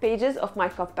Facebook pages of my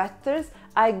competitors.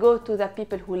 I go to the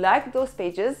people who like those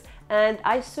pages and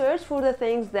I search for the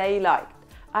things they liked.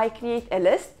 I create a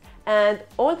list and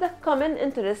all the common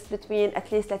interests between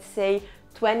at least, let's say,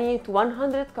 20 to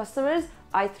 100 customers,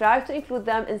 I try to include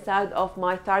them inside of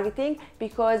my targeting,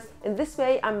 because in this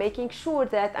way I'm making sure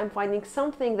that I'm finding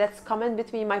something that's common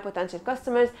between my potential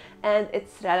customers and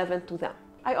it's relevant to them.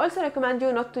 I also recommend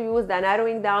you not to use the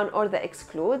narrowing down or the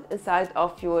exclude inside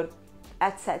of your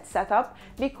ad set setup,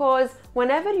 because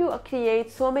whenever you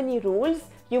create so many rules,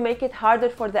 you make it harder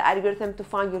for the algorithm to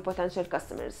find your potential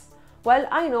customers. Well,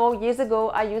 I know years ago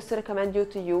I used to recommend you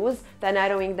to use the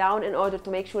narrowing down in order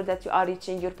to make sure that you are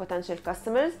reaching your potential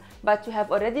customers, but you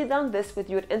have already done this with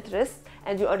your interests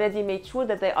and you already made sure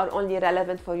that they are only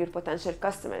relevant for your potential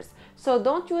customers. So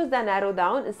don't use the narrow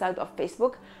down inside of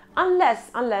Facebook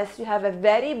unless you have a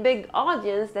very big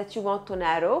audience that you want to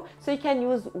narrow, so you can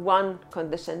use one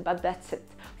condition, but that's it.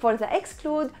 For the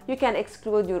exclude, you can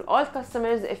exclude your all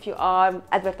customers if you are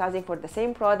advertising for the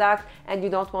same product and you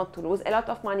don't want to lose a lot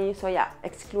of money. So yeah,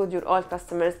 exclude your all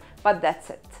customers, but that's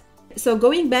it. So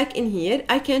going back in here,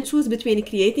 I can choose between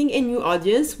creating a new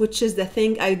audience, which is the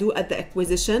thing I do at the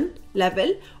acquisition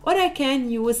level, or I can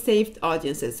use saved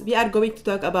audiences. We are going to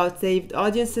talk about saved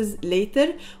audiences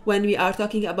later when we are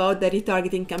talking about the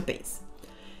retargeting campaigns.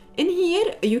 In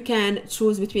here, you can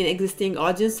choose between existing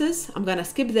audiences. I'm gonna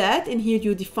skip that. In here,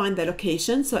 you define the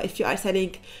location. So if you are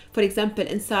selling, for example,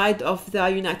 inside of the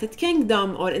United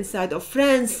Kingdom or inside of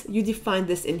France, you define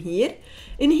this in here.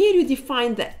 In here, you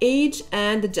define the age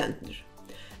and the gender.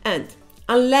 And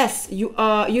unless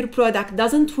your product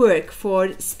doesn't work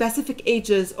for specific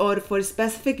ages or for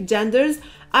specific genders,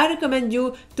 I recommend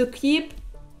you to keep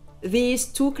these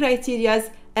two criteria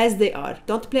as they are.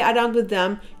 Don't play around with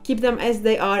them, keep them as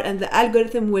they are, and the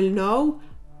algorithm will know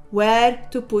where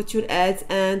to put your ads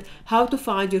and how to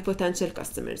find your potential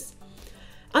customers.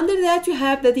 Under that, you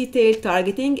have the detailed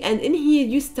targeting, and in here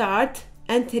you start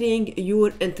entering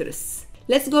your interests.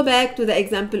 Let's go back to the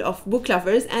example of book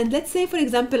lovers, and let's say, for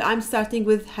example, I'm starting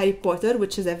with Harry Potter,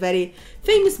 which is a very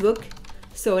famous book.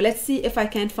 So let's see if I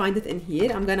can find it in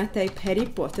here. I'm gonna type Harry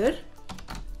Potter.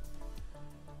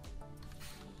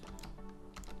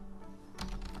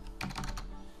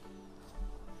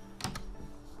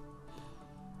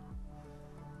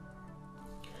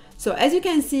 So as you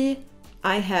can see,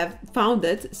 I have found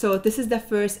it. So this is the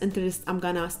first interest I'm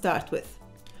gonna start with.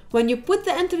 When you put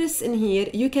the interests in here,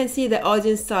 you can see the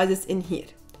audience sizes in here.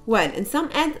 Well, in some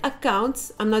ad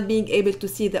accounts, I'm not being able to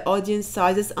see the audience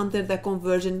sizes under the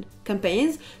conversion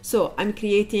campaigns. So I'm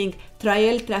creating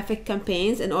trial traffic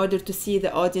campaigns in order to see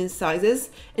the audience sizes.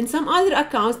 In some other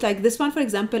accounts, like this one, for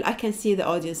example, I can see the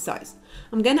audience size.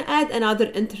 I'm gonna add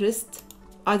another interest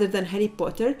other than Harry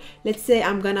Potter. Let's say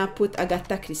I'm gonna put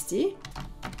Agatha Christie.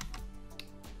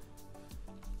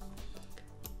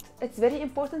 It's very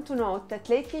important to note that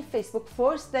lately Facebook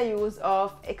forced the use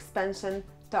of expansion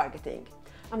targeting.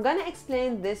 I'm gonna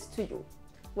explain this to you.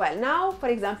 Well, now, for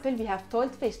example, we have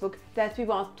told Facebook that we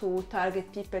want to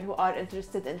target people who are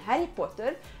interested in Harry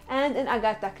Potter and in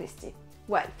Agatha Christie.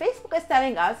 Well, Facebook is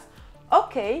telling us,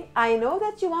 okay, I know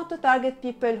that you want to target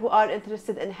people who are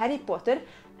interested in Harry Potter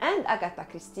and Agatha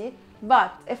Christie,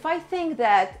 but if I think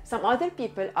that some other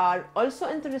people are also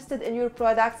interested in your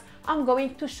products, I'm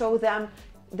going to show them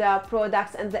the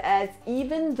products and the ads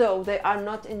even though they are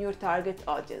not in your target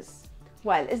audience.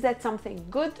 Well, is that something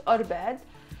good or bad?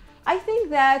 I think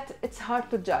that it's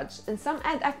hard to judge. In some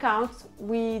ad accounts,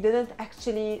 we didn't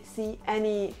actually see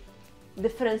any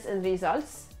difference in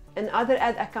results. In other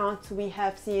ad accounts, we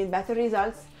have seen better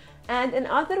results, and in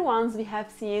other ones, we have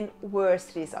seen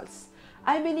worse results.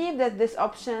 I believe that this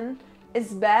option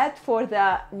is bad for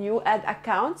the new ad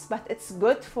accounts, but it's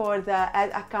good for the ad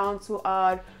accounts who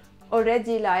are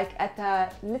already like at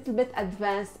a little bit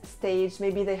advanced stage.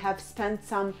 Maybe they have spent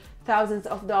some thousands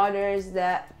of dollars,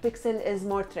 the pixel is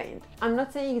more trained. I'm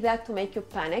not saying that to make you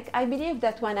panic. I believe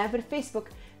that whenever Facebook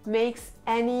makes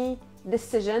any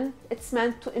decision, it's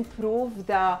meant to improve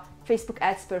the Facebook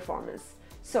ads performance.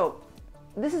 So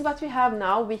this is what we have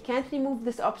now. We can't remove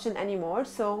this option anymore,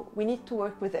 so we need to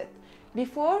work with it.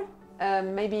 Before,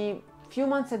 maybe a few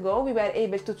months ago, we were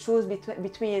able to choose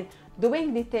between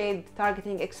doing detailed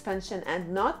targeting expansion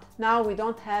and not. Now we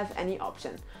don't have any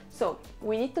option. So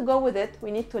we need to go with it,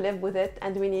 we need to live with it,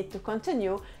 and we need to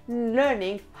continue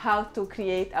learning how to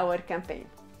create our campaign.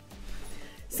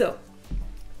 So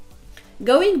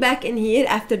going back in here,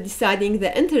 after deciding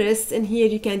the interests, in here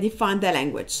you can define the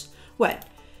language. Well,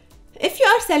 if you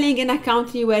are selling in a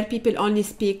country where people only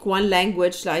speak one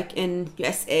language, like in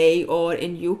USA or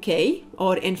in UK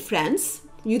or in France,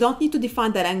 you don't need to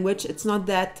define the language. It's not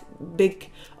that big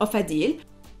of a deal.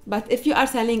 But if you are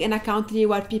selling in a country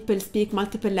where people speak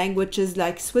multiple languages,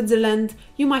 like Switzerland,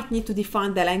 you might need to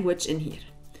define the language in here.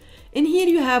 In here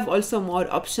you have also more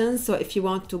options. So if you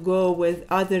want to go with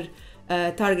other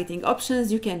targeting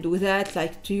options, you can do that,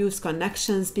 like to use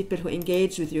connections, people who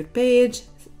engage with your page,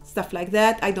 stuff like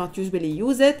that. I don't usually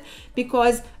use it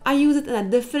because I use it in a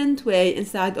different way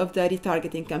inside of the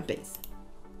retargeting campaigns.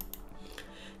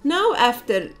 Now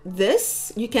after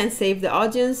this, you can save the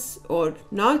audience or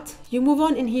not. You move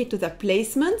on in here to the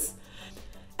placements.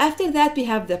 After that, we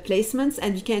have the placements,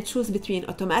 and you can choose between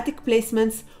automatic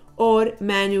placements or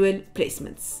manual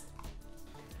placements.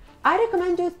 I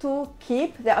recommend you to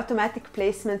keep the automatic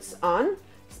placements on,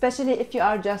 especially if you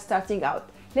are just starting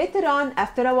out. Later on,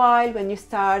 after a while, when you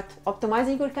start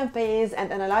optimizing your campaigns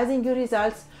and analyzing your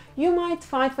results, you might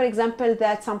find, for example,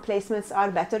 that some placements are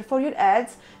better for your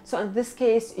ads. So in this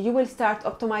case, you will start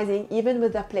optimizing even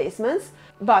with the placements.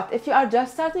 But if you are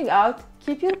just starting out,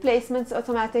 keep your placements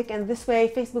automatic, and this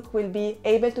way Facebook will be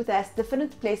able to test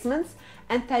different placements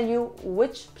and tell you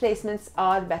which placements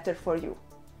are better for you.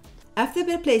 After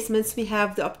the placements, we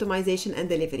have the optimization and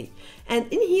delivery.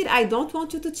 And in here, I don't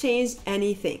want you to change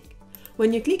anything.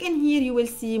 When you click in here, you will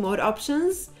see more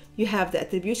options. You have the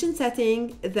attribution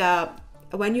setting,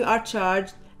 when you are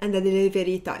charged, and the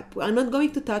delivery type. We are not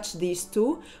going to touch these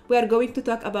two. We are going to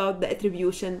talk about the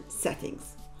attribution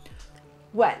settings.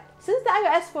 Well, since the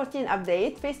iOS 14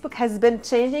 update, Facebook has been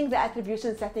changing the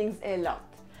attribution settings a lot.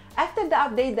 After the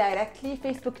update directly,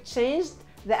 Facebook changed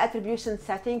the attribution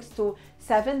settings to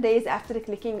 7 days after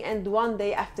clicking and 1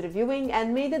 day after viewing,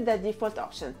 and made it the default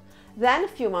option. Then a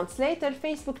few months later,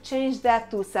 Facebook changed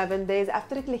that to 7 days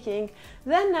after clicking.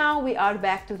 Then now we are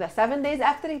back to the 7 days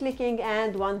after clicking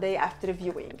and 1 day after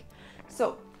viewing.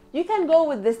 So you can go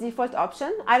with this default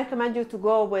option. I recommend you to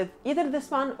go with either this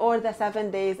one or the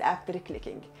 7 days after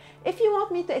clicking. If you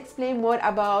want me to explain more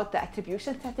about the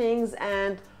attribution settings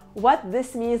and what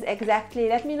this means exactly,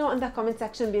 let me know in the comment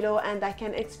section below and I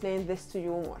can explain this to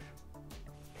you more.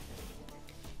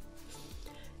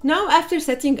 Now, after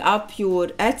setting up your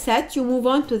ad set, you move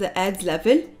on to the ads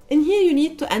level. In here, you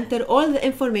need to enter all the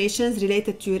information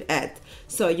related to your ad.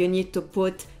 So you need to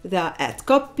put the ad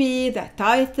copy, the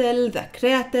title, the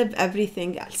creative,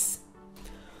 everything else.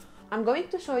 I'm going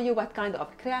to show you what kind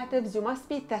of creatives you must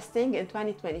be testing in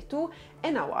 2022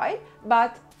 in a while,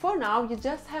 but for now, you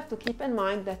just have to keep in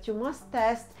mind that you must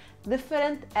test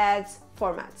different ads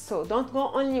formats. So don't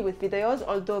go only with videos,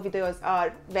 although videos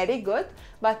are very good,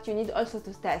 but you need also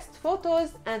to test photos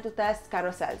and to test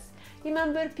carousels.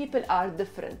 Remember, people are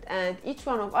different and each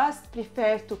one of us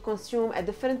prefer to consume a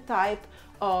different type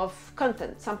of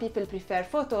content. Some people prefer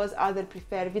photos, others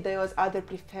prefer videos, others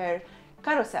prefer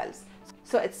carousels.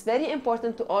 So it's very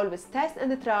important to always test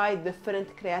and try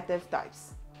different creative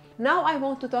types. Now I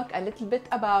want to talk a little bit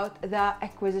about the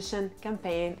acquisition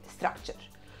campaign structure.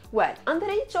 Well, under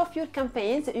each of your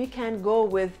campaigns, you can go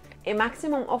with a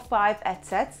maximum of 5 ad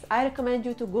sets. I recommend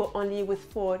you to go only with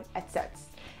 4 ad sets.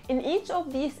 In each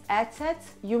of these ad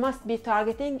sets, you must be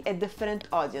targeting a different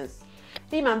audience.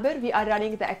 Remember, we are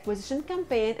running the acquisition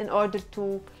campaign in order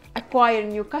to acquire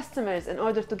new customers, in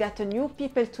order to get new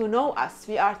people to know us.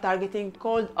 We are targeting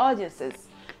cold audiences.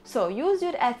 So use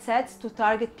your ad sets to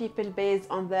target people based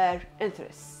on their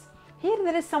interests. Here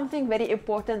there is something very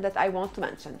important that I want to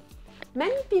mention.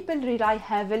 Many people rely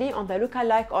heavily on the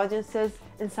lookalike audiences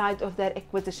inside of their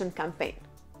acquisition campaign.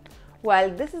 Well,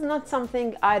 this is not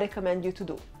something I recommend you to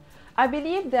do. I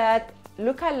believe that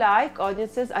lookalike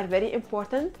audiences are very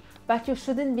important, but you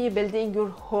shouldn't be building your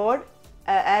whole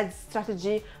ad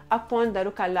strategy upon the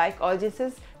lookalike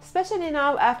audiences, especially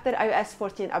now after iOS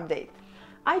 14 update.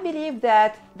 I believe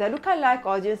that the lookalike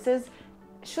audiences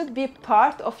should be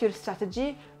part of your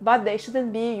strategy, but they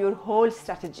shouldn't be your whole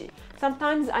strategy.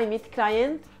 Sometimes I meet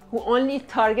clients who only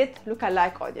target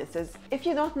lookalike audiences. If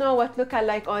you don't know what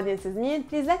lookalike audiences mean,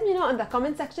 please let me know in the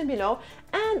comment section below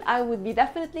and I would be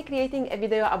definitely creating a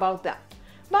video about that.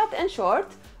 But in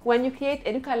short, when you create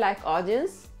a lookalike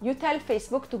audience, you tell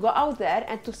Facebook to go out there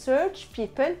and to search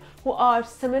people who are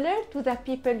similar to the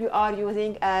people you are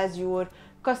using as your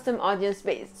custom audience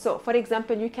base. So for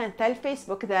example, you can tell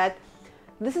Facebook that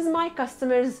this is my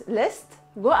customers list.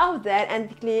 Go out there and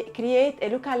create a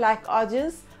lookalike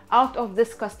audience out of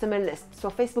this customer list. So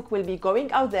Facebook will be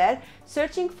going out there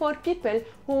searching for people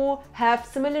who have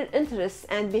similar interests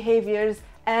and behaviors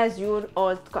as your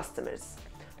old customers.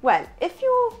 Well, if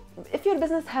your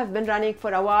business have been running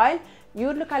for a while,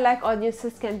 your lookalike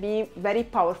audiences can be very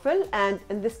powerful, and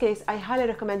in this case I highly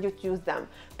recommend you to use them.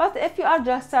 But if you are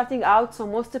just starting out, so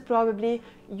most probably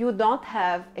you don't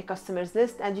have a customers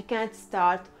list and you can't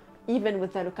start even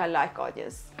with the lookalike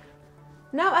audience.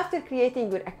 Now, after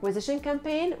creating your acquisition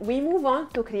campaign, we move on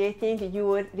to creating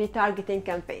your retargeting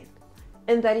campaign.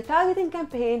 In the retargeting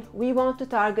campaign, we want to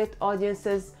target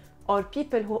audiences or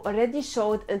people who already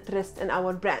showed interest in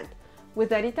our brand. With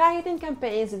the retargeting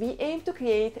campaigns, we aim to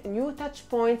create new touch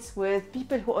points with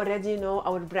people who already know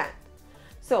our brand.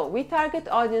 So we target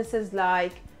audiences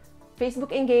like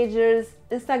Facebook engagers,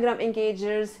 Instagram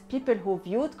engagers, people who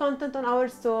viewed content on our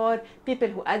store, people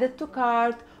who added to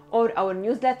cart or our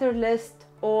newsletter list,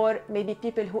 or maybe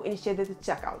people who initiated the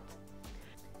checkout.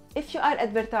 If you are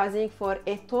advertising for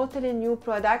a totally new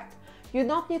product, you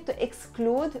don't need to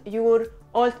exclude your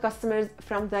old customers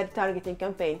from the retargeting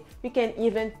campaign. You can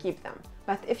even keep them.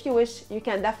 But if you wish, you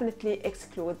can definitely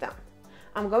exclude them.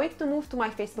 I'm going to move to my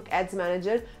Facebook Ads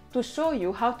Manager to show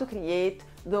you how to create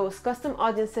those custom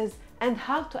audiences and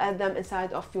how to add them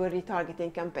inside of your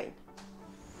retargeting campaign.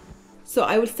 So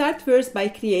I will start first by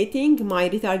creating my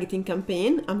retargeting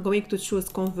campaign. I'm going to choose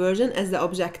conversion as the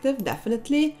objective,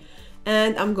 definitely.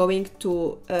 And I'm going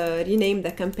to rename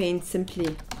the campaign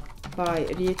simply by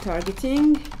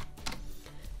retargeting.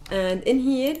 And in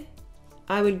here,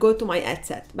 I will go to my ad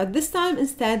set. But this time,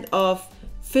 instead of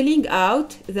filling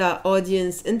out the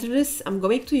audience interests, I'm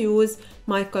going to use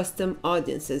my custom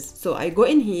audiences. So I go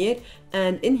in here,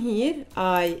 and in here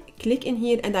I click in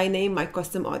here and I name my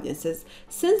custom audiences.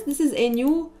 Since this is a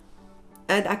new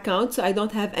ad account, so I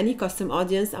don't have any custom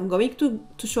audience, I'm going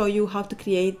to show you how to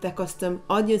create the custom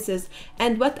audiences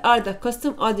and what are the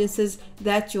custom audiences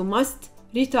that you must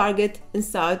retarget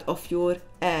inside of your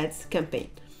ads campaign.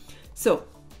 So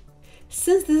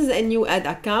since this is a new ad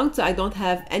account, so I don't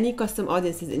have any custom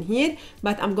audiences in here,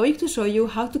 but I'm going to show you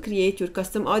how to create your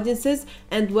custom audiences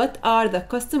and what are the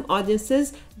custom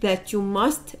audiences that you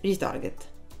must retarget.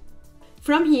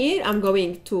 From here, I'm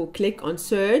going to click on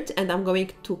search and I'm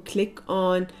going to click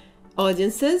on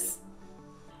audiences.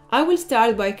 I will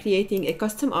start by creating a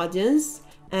custom audience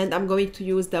and I'm going to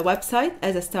use the website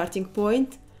as a starting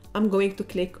point. I'm going to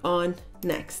click on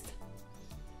next.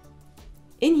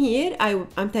 In here,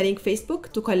 I'm telling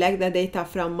Facebook to collect the data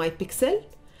from my pixel,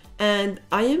 and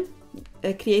I am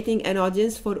creating an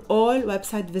audience for all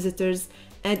website visitors,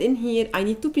 and in here I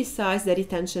need to precise the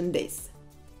retention days.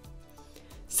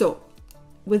 So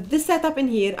with this setup in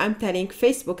here, I'm telling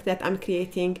Facebook that I'm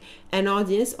creating an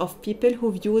audience of people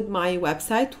who viewed my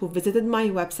website, who visited my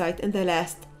website in the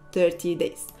last 30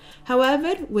 days.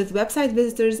 However, with website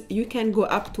visitors, you can go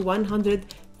up to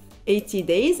 180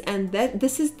 days, and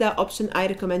this is the option I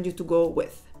recommend you to go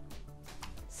with.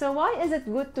 So why is it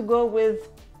good to go with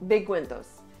big windows?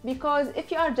 Because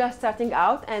if you are just starting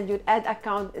out and your ad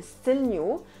account is still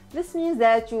new, this means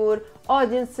that your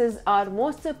audiences are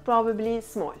most probably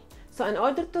small. So in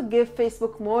order to give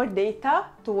Facebook more data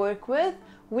to work with,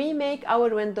 we make our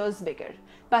windows bigger.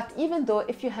 But even though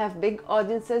if you have big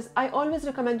audiences, I always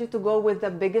recommend you to go with the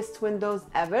biggest windows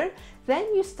ever.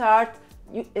 Then you start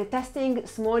testing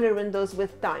smaller windows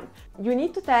with time. You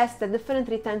need to test the different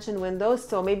retention windows.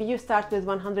 So maybe you start with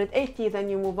 180, then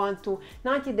you move on to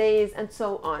 90 days and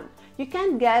so on. You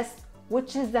can guess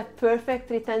which is the perfect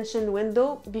retention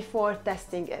window before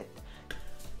testing it.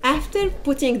 After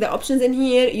putting the options in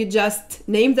here, you just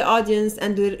name the audience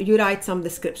and you write some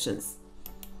descriptions.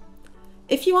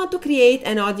 If you want to create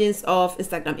an audience of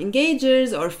Instagram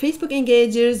engagers or Facebook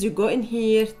engagers, you go in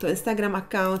here to Instagram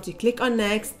account, you click on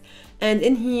next, and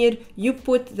in here you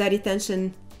put the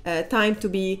retention time to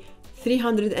be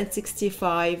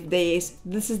 365 days.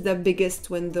 This is the biggest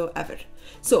window ever.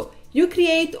 So you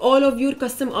create all of your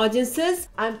custom audiences.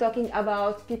 I'm talking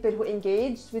about people who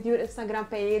engaged with your Instagram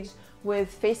page,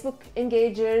 with Facebook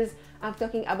engagers. I'm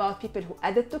talking about people who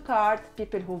added to cart,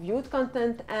 people who viewed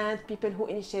content, and people who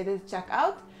initiated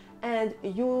checkout. And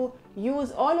you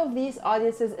use all of these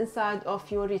audiences inside of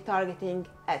your retargeting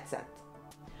ad set.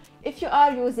 If you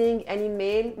are using an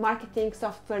email marketing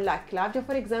software like Klaviyo,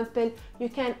 for example, you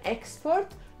can export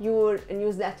your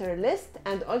newsletter list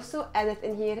and also add it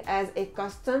in here as a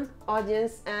custom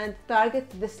audience and target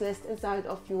this list inside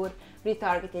of your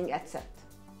retargeting ad set.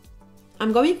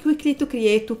 I'm going quickly to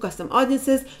create two custom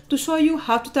audiences to show you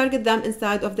how to target them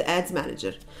inside of the Ads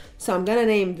Manager. So I'm gonna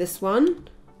name this one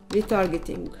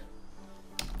Retargeting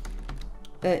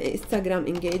Instagram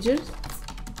Engagers.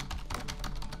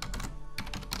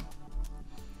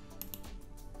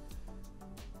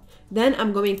 Then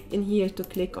I'm going in here to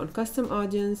click on Custom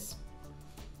Audience.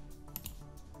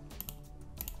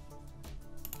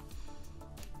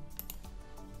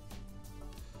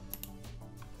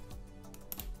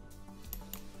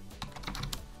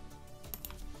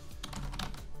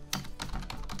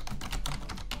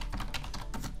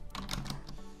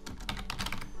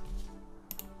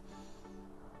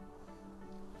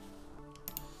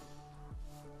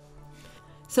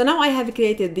 So now I have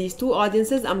created these two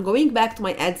audiences. I'm going back to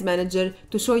my Ads Manager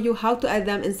to show you how to add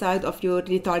them inside of your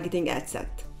retargeting ad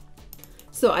set.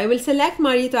 So I will select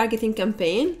my retargeting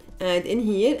campaign, and in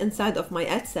here inside of my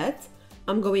ad set,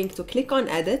 I'm going to click on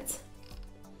Edit.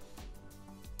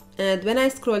 And when I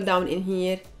scroll down in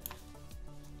here,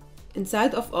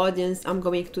 inside of audience, I'm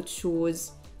going to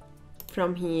choose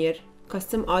from here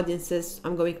custom audiences,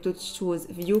 I'm going to choose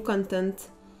view content,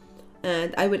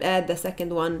 and I will add the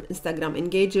second one, Instagram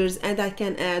engagers, and I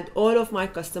can add all of my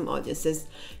custom audiences.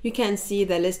 You can see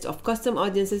the list of custom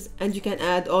audiences, and you can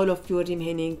add all of your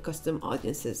remaining custom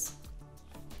audiences.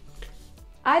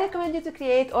 I recommend you to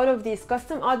create all of these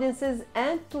custom audiences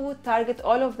and to target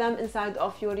all of them inside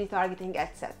of your retargeting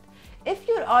ad set. If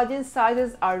your audience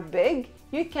sizes are big,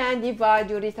 you can divide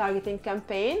your retargeting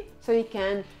campaign, so you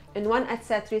can in one ad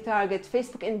set retarget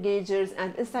Facebook engagers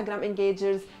and Instagram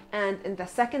engagers, and in the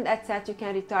second ad set you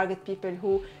can retarget people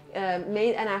who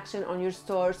made an action on your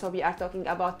store. So we are talking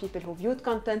about people who viewed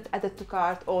content, added to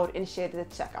cart, or initiated a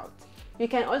checkout. You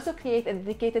can also create a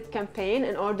dedicated campaign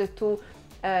in order to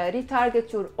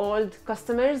retarget your old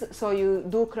customers. So you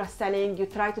do cross-selling, you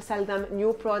try to sell them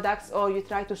new products, or you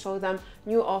try to show them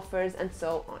new offers, and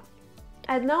so on.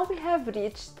 And now we have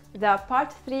reached the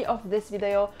part 3 of this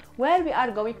video, where we are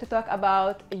going to talk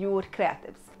about your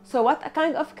creatives. So what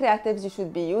kind of creatives you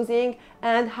should be using,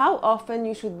 and how often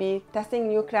you should be testing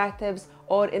new creatives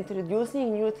or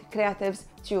introducing new creatives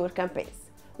to your campaigns.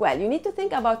 Well, you need to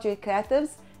think about your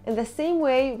creatives in the same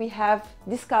way we have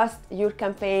discussed your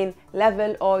campaign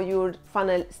level or your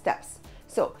funnel steps.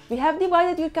 So we have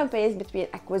divided your campaigns between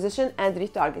acquisition and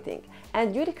retargeting,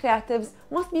 and your creatives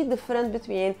must be different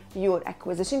between your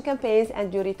acquisition campaigns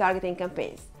and your retargeting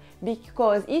campaigns,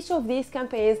 because each of these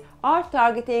campaigns are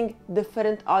targeting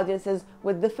different audiences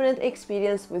with different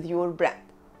experience with your brand.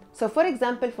 So for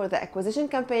example, for the acquisition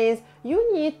campaigns,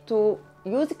 you need to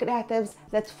use creatives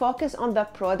that focus on the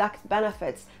product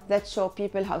benefits, that show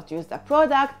people how to use the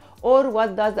product or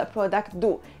what does the product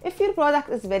do. If your product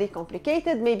is very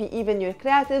complicated, maybe even your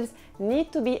creatives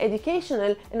need to be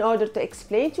educational in order to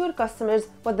explain to your customers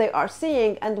what they are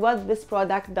seeing and what this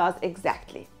product does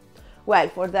exactly. Well,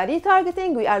 for the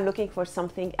retargeting, we are looking for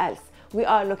something else. We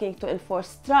are looking to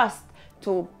enforce trust,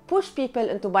 to push people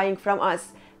into buying from us.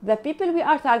 The people we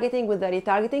are targeting with the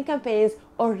retargeting campaigns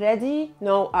already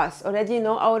know us, already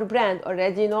know our brand,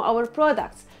 already know our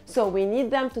products. So we need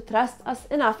them to trust us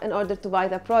enough in order to buy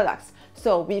the products.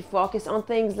 So we focus on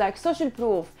things like social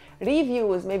proof,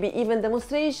 reviews, maybe even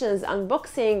demonstrations,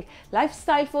 unboxing,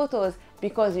 lifestyle photos,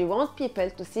 because we want people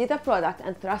to see the product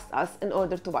and trust us in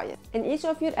order to buy it. In each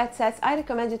of your ad sets, I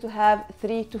recommend you to have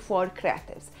 3 to 4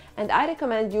 creatives, and I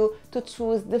recommend you to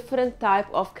choose different type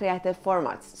of creative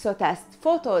formats. So test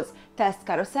photos, test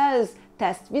carousels,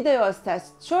 test videos,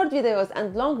 test short videos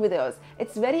and long videos.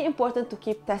 It's very important to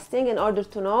keep testing in order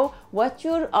to know what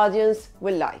your audience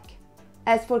will like.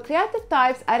 As for creative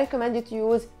types, I recommend you to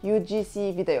use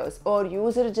UGC videos or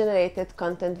user-generated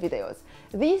content videos.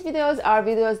 These videos are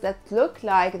videos that look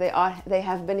like they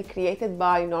have been created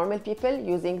by normal people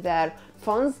using their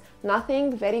phones,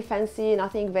 nothing very fancy,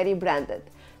 nothing very branded.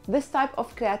 This type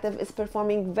of creative is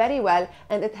performing very well,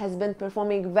 and it has been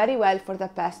performing very well for the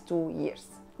past 2 years.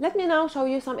 Let me now show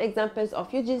you some examples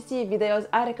of UGC videos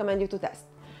I recommend you to test.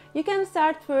 You can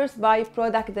start first by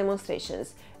product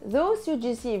demonstrations. Those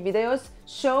UGC videos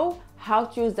show how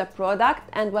to use the product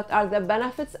and what are the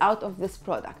benefits out of this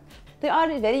product. They are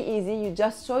very easy. You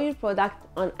just show your product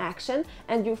on action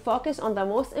and you focus on the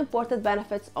most important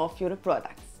benefits of your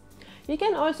products. You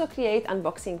can also create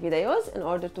unboxing videos in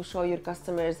order to show your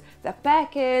customers the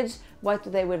package, what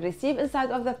they will receive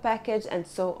inside of the package, and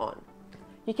so on.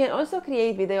 You can also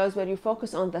create videos where you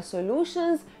focus on the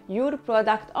solutions your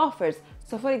product offers.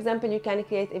 So for example, you can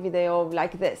create a video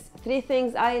like this: 3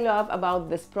 things I love about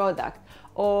this product,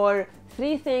 or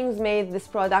 3 things made this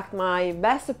product my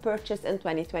best purchase in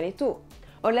 2022.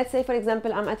 Or let's say, for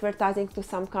example, I'm advertising to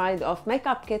some kind of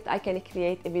makeup kit. I can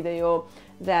create a video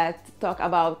that talk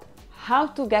about how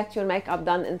to get your makeup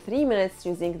done in 3 minutes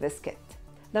using this kit.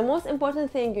 The most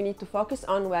important thing you need to focus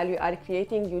on while you are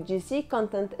creating UGC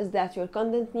content is that your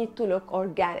content needs to look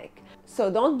organic.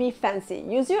 So don't be fancy.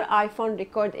 Use your iPhone,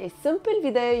 record a simple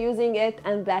video using it,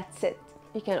 and that's it.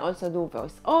 You can also do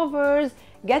voiceovers,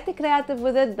 get creative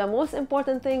with it. The most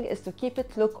important thing is to keep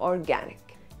it look organic.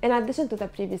 In addition to the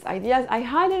previous ideas, I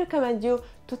highly recommend you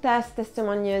to test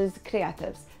testimonials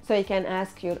creatives. So you can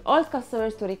ask your old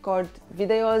customers to record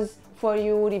videos for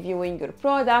you reviewing your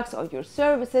products or your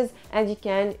services, and you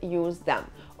can use them.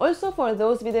 Also, for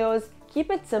those videos,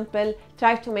 keep it simple.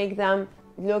 Try to make them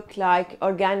look like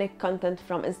organic content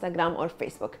from Instagram or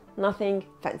Facebook. Nothing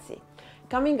fancy.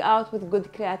 Coming out with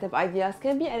good creative ideas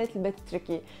can be a little bit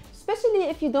tricky, especially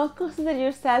if you don't consider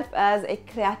yourself as a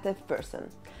creative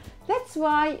person. That's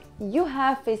why you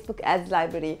have Facebook Ads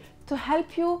Library to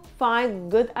help you find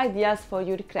good ideas for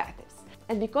your creatives.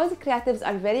 And because creatives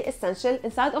are very essential,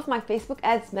 inside of my Facebook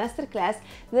Ads Masterclass,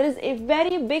 there is a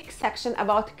very big section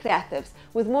about creatives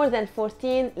with more than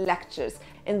 14 lectures.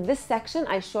 In this section,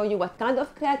 I show you what kind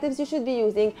of creatives you should be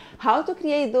using, how to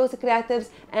create those creatives,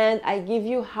 and I give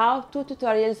you how-to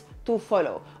tutorials to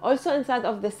follow. Also inside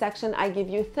of this section, I give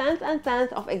you tons and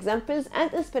tons of examples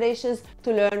and inspirations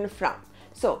to learn from.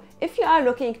 So if you are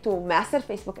looking to master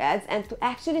Facebook ads and to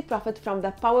actually profit from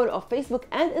the power of Facebook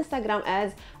and Instagram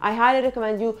ads, I highly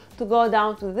recommend you to go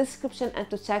down to the description and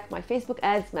to check my Facebook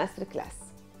ads masterclass.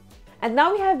 And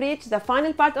now we have reached the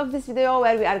final part of this video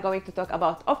where we are going to talk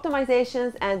about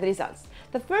optimizations and results.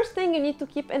 The first thing you need to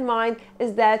keep in mind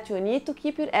is that you need to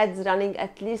keep your ads running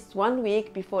at least 1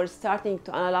 week before starting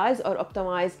to analyze or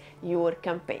optimize your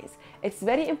campaigns. It's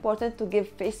very important to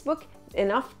give Facebook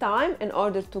enough time in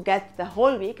order to get the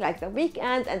whole week, like the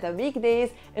weekend and the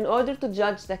weekdays, in order to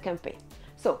judge the campaign.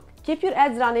 So keep your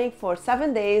ads running for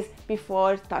 7 days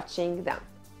before touching them.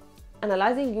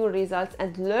 Analyzing your results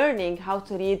and learning how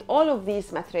to read all of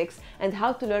these metrics and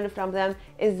how to learn from them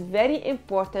is very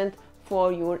important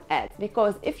for your ads,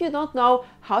 because if you don't know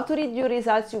how to read your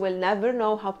results, you will never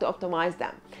know how to optimize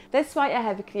them. That's why I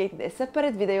have created a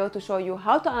separate video to show you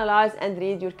how to analyze and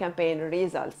read your campaign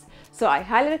results. So I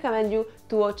highly recommend you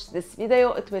to watch this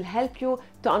video. It will help you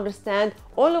to understand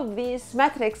all of these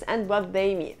metrics and what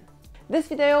they mean. This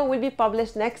video will be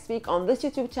published next week on this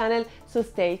YouTube channel, so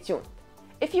stay tuned.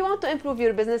 If you want to improve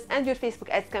your business and your Facebook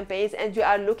ads campaigns and you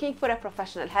are looking for a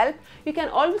professional help, you can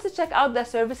always check out the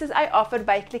services I offer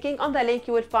by clicking on the link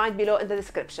you will find below in the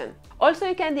description. Also,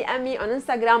 you can DM me on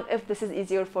Instagram if this is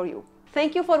easier for you.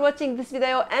 Thank you for watching this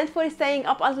video and for staying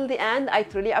up until the end. I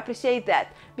truly appreciate that.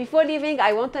 Before leaving,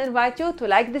 I want to invite you to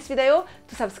like this video,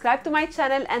 to subscribe to my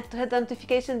channel, and to hit the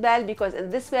notification bell, because in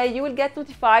this way you will get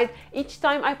notified each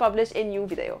time I publish a new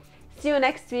video. See you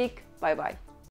next week. Bye bye.